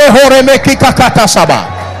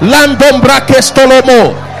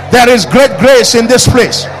 There is great grace in this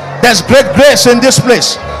place. There's great grace in this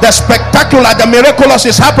place. The spectacular, the miraculous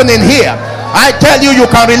is happening here. I tell you, you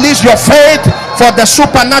can release your faith for the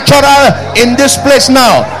supernatural in this place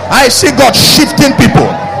now. I see God shifting people.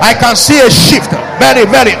 I can see a shift. Very,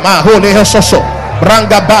 very.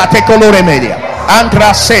 Branga ba te colore media.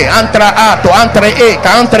 Antra se, antra ato, antra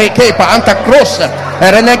eka, antra kepa, antra cross.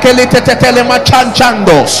 Renekeli tetetele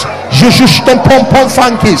machanchandos. Jujuston pompon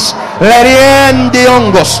funkis. Lerien de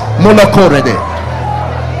ongos. Mulokorede.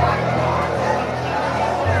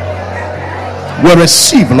 We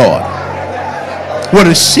receive, Lord. We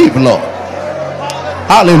receive, Lord.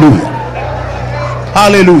 Hallelujah.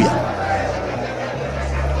 Hallelujah.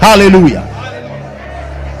 Hallelujah.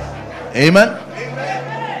 Amen.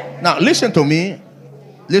 Now listen to me.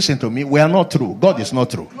 Listen to me. We are not through. God is not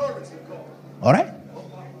through. All right?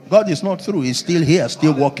 God is not through. He's still here,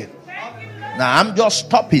 still working. Now, I'm just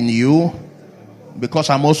stopping you because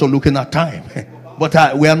I'm also looking at time.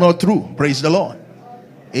 But we are not through. Praise the Lord.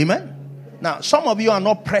 Amen. Now, some of you are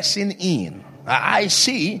not pressing in. I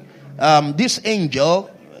see this angel,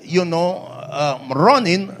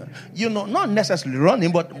 running, not necessarily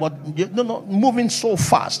running, but moving so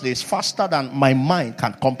fast. It's faster than my mind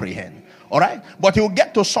can comprehend. All right? But he will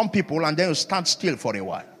get to some people and then he'll stand still for a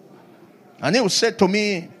while. And he will say to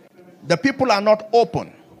me, the people are not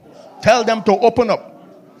open. Tell them to open up.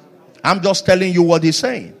 I'm just telling you what he's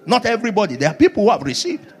saying. Not everybody. There are people who have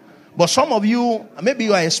received. But some of you, maybe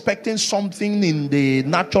you are expecting something in the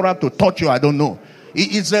natural to touch you. I don't know.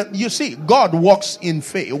 You see, God works in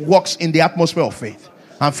faith, works in the atmosphere of faith.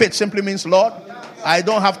 And faith simply means, Lord, I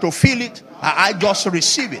don't have to feel it. I just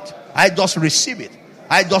receive it. I just receive it.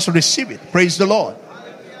 I just receive it. Praise the Lord.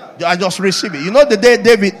 I just receive it. You know, the day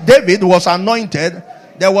David was anointed,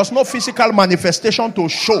 there was no physical manifestation to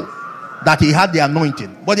show that he had the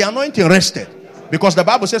anointing. But the anointing rested. Because the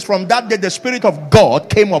Bible says from that day the Spirit of God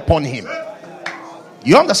came upon him.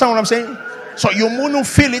 You understand what I'm saying? So you won't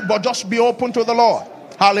feel it, but just be open to the Lord.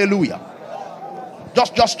 Hallelujah.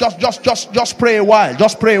 Just pray a while.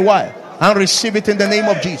 Just pray a while. And receive it in the name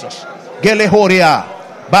of Jesus. Gelehoria.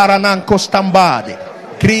 Baranankos tambade.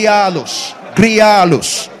 Grialus.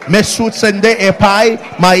 Mesutsende epai.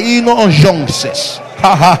 Maino onjonses.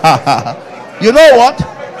 Ha ha ha ha. You know what?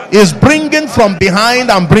 Is bringing from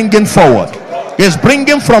behind and bringing forward. Is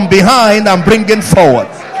bringing from behind and bringing forward.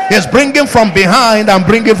 Is bringing from behind and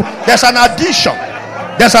bringing. There's an addition.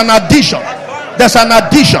 There's an addition. There's an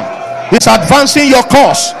addition. It's advancing your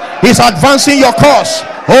course. It's advancing your course.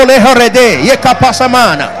 Ole horede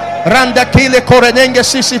yekapasamana. Randa kile korenenge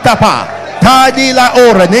sisitapa. Tadi la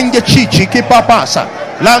ore nenge chichi kipapasa.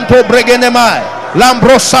 Lanto bregenemai.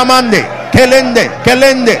 Lambro samande.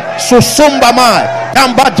 Kelende. Susumba mai.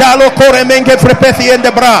 Ambajalo koremenge frepethi in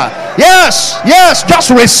the bra. Yes, just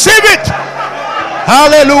receive it.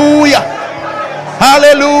 Hallelujah.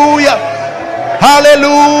 Hallelujah.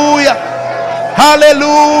 Hallelujah.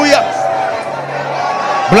 Hallelujah.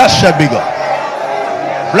 Blessed be God.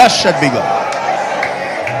 Blessed be God.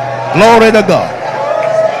 Glory to God.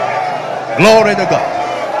 Glory to God.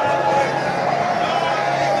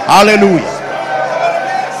 Hallelujah.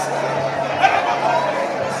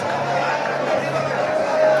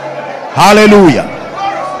 Hallelujah.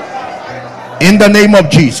 In the name of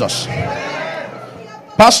Jesus.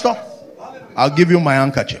 Pastor, I'll give you my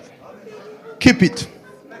handkerchief. Keep it.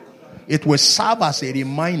 It will serve as a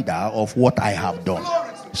reminder of what I have done,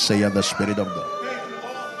 saith the Spirit of God.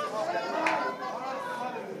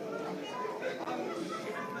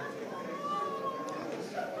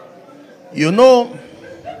 You know,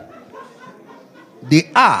 the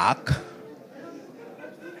ark,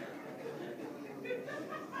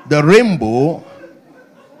 the rainbow,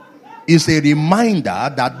 is a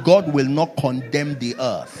reminder that God will not condemn the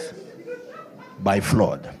earth by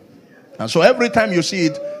flood. And so every time you see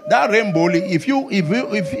it, that rainbow,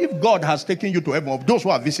 if God has taken you to heaven, those who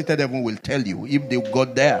have visited heaven will tell you if they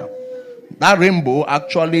got there. That rainbow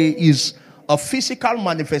actually is a physical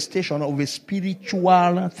manifestation of a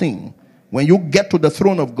spiritual thing. When you get to the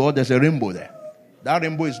throne of God, there's a rainbow there. That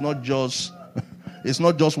rainbow is not just it's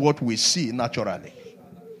not just what we see naturally.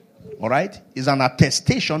 All right? It's an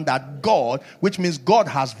attestation that God, which means God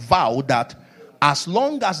has vowed that as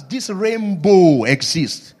long as this rainbow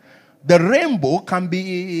exists, the rainbow can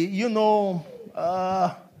be, I'm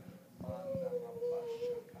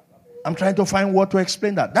trying to find what to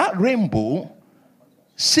explain that. That rainbow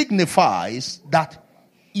signifies that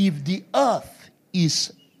if the earth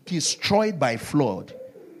is destroyed by flood,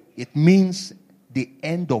 it means the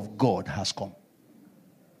end of God has come.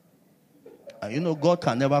 And God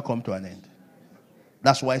can never come to an end.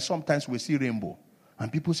 That's why sometimes we see rainbow.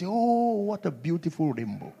 And people say, oh, what a beautiful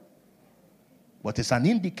rainbow. But it's an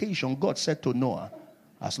indication. God said to Noah,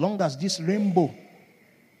 as long as this rainbow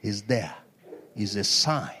is there, is a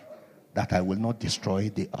sign that I will not destroy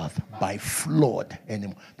the earth by flood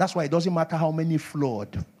anymore. That's why it doesn't matter how many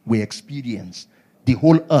flood we experience. The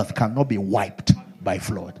whole earth cannot be wiped by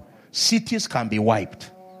flood. Cities can be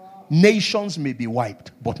wiped. Nations may be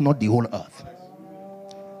wiped, but not the whole earth.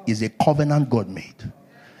 It's a covenant God made.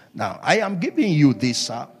 Now, I am giving you this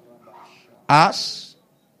as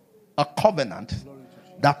a covenant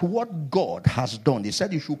that what God has done, He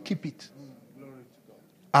said you should keep it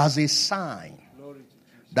as a sign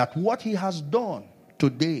that what He has done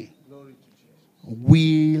today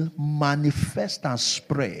will manifest and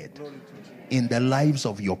spread in the lives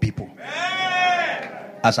of your people.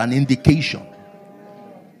 as an indication.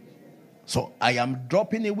 So I am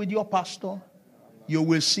dropping it with your pastor. You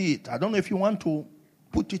will see it. I don't know if you want to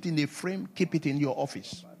put it in a frame, keep it in your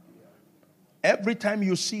office. Every time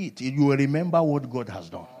you see it, you will remember what God has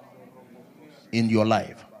done in your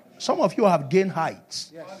life. Some of you have gained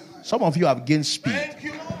heights. Some of you have gained speed.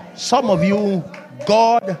 Some of you,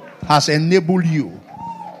 God has enabled you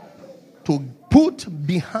to put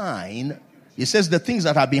behind. It says the things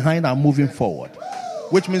that are behind are moving forward,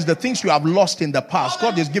 which means the things you have lost in the past,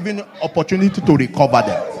 God is giving you opportunity to recover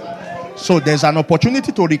them. So there's an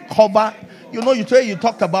opportunity to recover. You know, you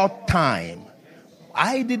talked about time.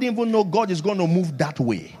 I didn't even know God is going to move that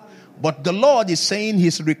way. But the Lord is saying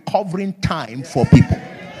he's recovering time for people.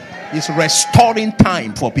 He's restoring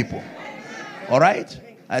time for people. All right?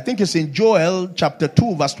 I think it's in Joel chapter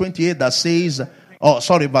 2 verse 28 that says,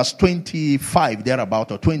 verse 25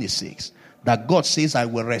 thereabout, or 26, that God says, I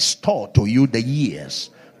will restore to you the years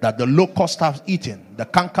that the locust have eaten, the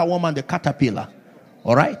cankerworm and the caterpillar.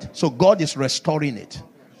 All right? So God is restoring it.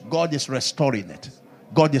 God is restoring it.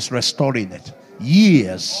 God is restoring it.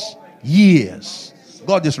 Years.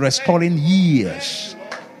 God is restoring years.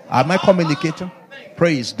 Am I communicating?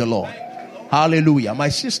 Praise the Lord. Hallelujah. My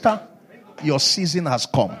sister, your season has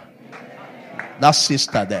come. That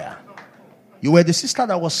sister there. You were the sister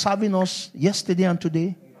that was serving us yesterday and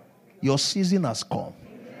today. Your season has come.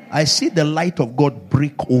 I see the light of God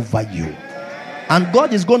break over you. And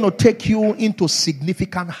God is going to take you into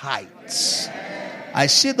significant heights. I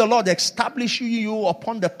see the Lord establishing you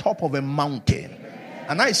upon the top of a mountain.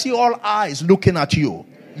 And I see all eyes looking at you.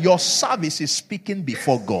 Your service is speaking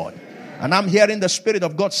before God. And I'm hearing the Spirit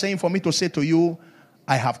of God saying for me to say to you,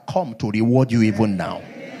 I have come to reward you even now.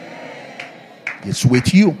 It's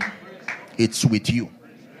with you. It's with you.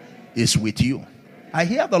 It's with you. I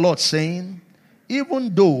hear the Lord saying,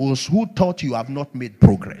 even those who thought you have not made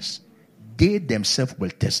progress, they themselves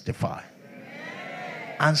will testify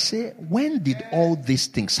and say, when did all these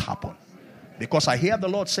things happen? Because I hear the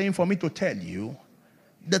Lord saying for me to tell you,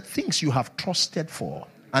 the things you have trusted for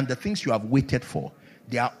and the things you have waited for,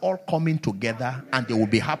 they are all coming together and they will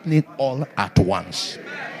be happening all at once.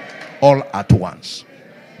 All at once.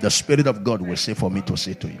 The Spirit of God will say for me to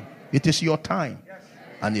say to you, it is your time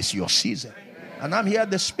and it's your season. And I'm here,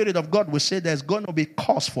 the Spirit of God will say there's going to be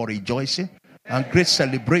cause for rejoicing and great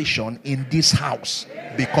celebration in this house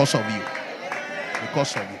because of you.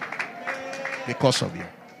 Because of you. Because of you.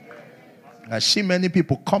 I see many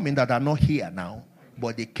people coming that are not here now,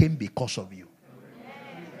 but they came because of you.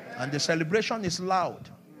 And the celebration is loud.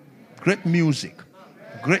 Great music.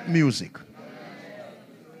 Great music.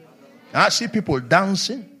 I see people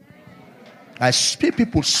dancing. I see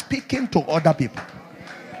people speaking to other people.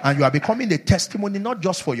 And you are becoming a testimony not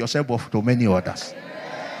just for yourself, but to many others.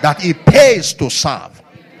 That it pays to serve.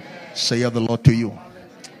 Say the Lord to you.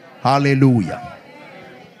 Hallelujah.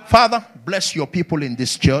 Father, bless your people in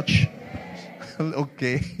this church.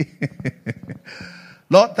 Okay.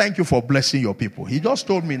 Lord, thank you for blessing your people. He just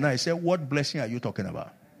told me now, he said, what blessing are you talking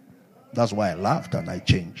about? That's why I laughed and I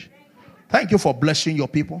changed. Thank you for blessing your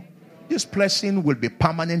people. This blessing will be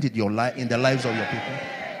permanent in your life, in the lives of your people.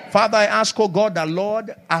 Father, I ask, oh God, that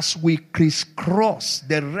Lord, as we crisscross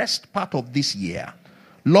the rest part of this year,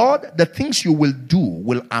 Lord, the things you will do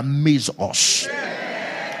will amaze us.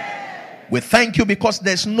 We thank you because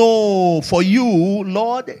there's for you,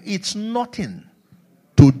 Lord, it's nothing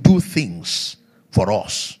to do things for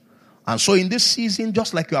us. And so in this season,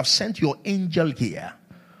 just like you have sent your angel here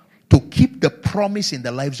to keep the promise in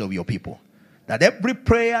the lives of your people, that every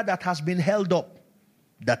prayer that has been held up,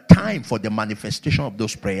 the time for the manifestation of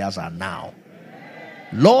those prayers are now.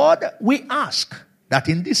 Lord, we ask that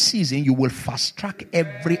in this season you will fast track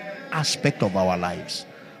every aspect of our lives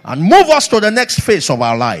and move us to the next phase of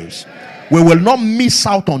our lives. We will not miss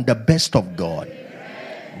out on the best of God.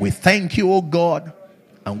 We thank you, O God,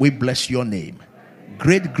 and we bless your name.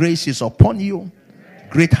 Great grace is upon you.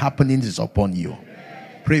 Great happenings is upon you.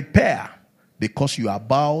 Prepare, because you are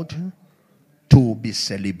about to be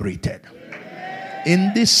celebrated.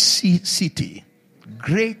 In this city,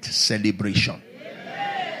 great celebration.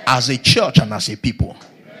 As a church and as a people.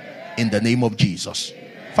 In the name of Jesus.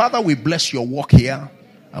 Father, we bless your work here.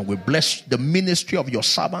 And we bless the ministry of your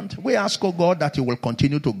servant. We ask, oh God, that you will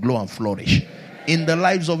continue to grow and flourish in the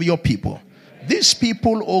lives of your people. These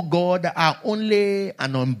people, oh God, are only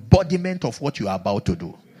an embodiment of what you are about to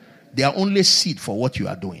do. They are only seed for what you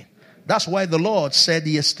are doing. That's why the Lord said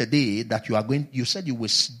yesterday that you said you will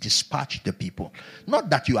dispatch the people. Not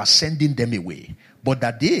that you are sending them away, but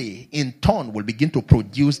that they in turn will begin to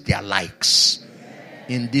produce their likes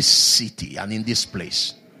in this city and in this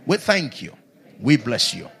place. We thank you. We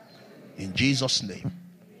bless you. In Jesus' name.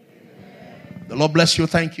 The Lord bless you.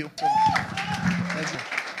 Thank you. Thank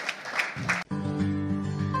you.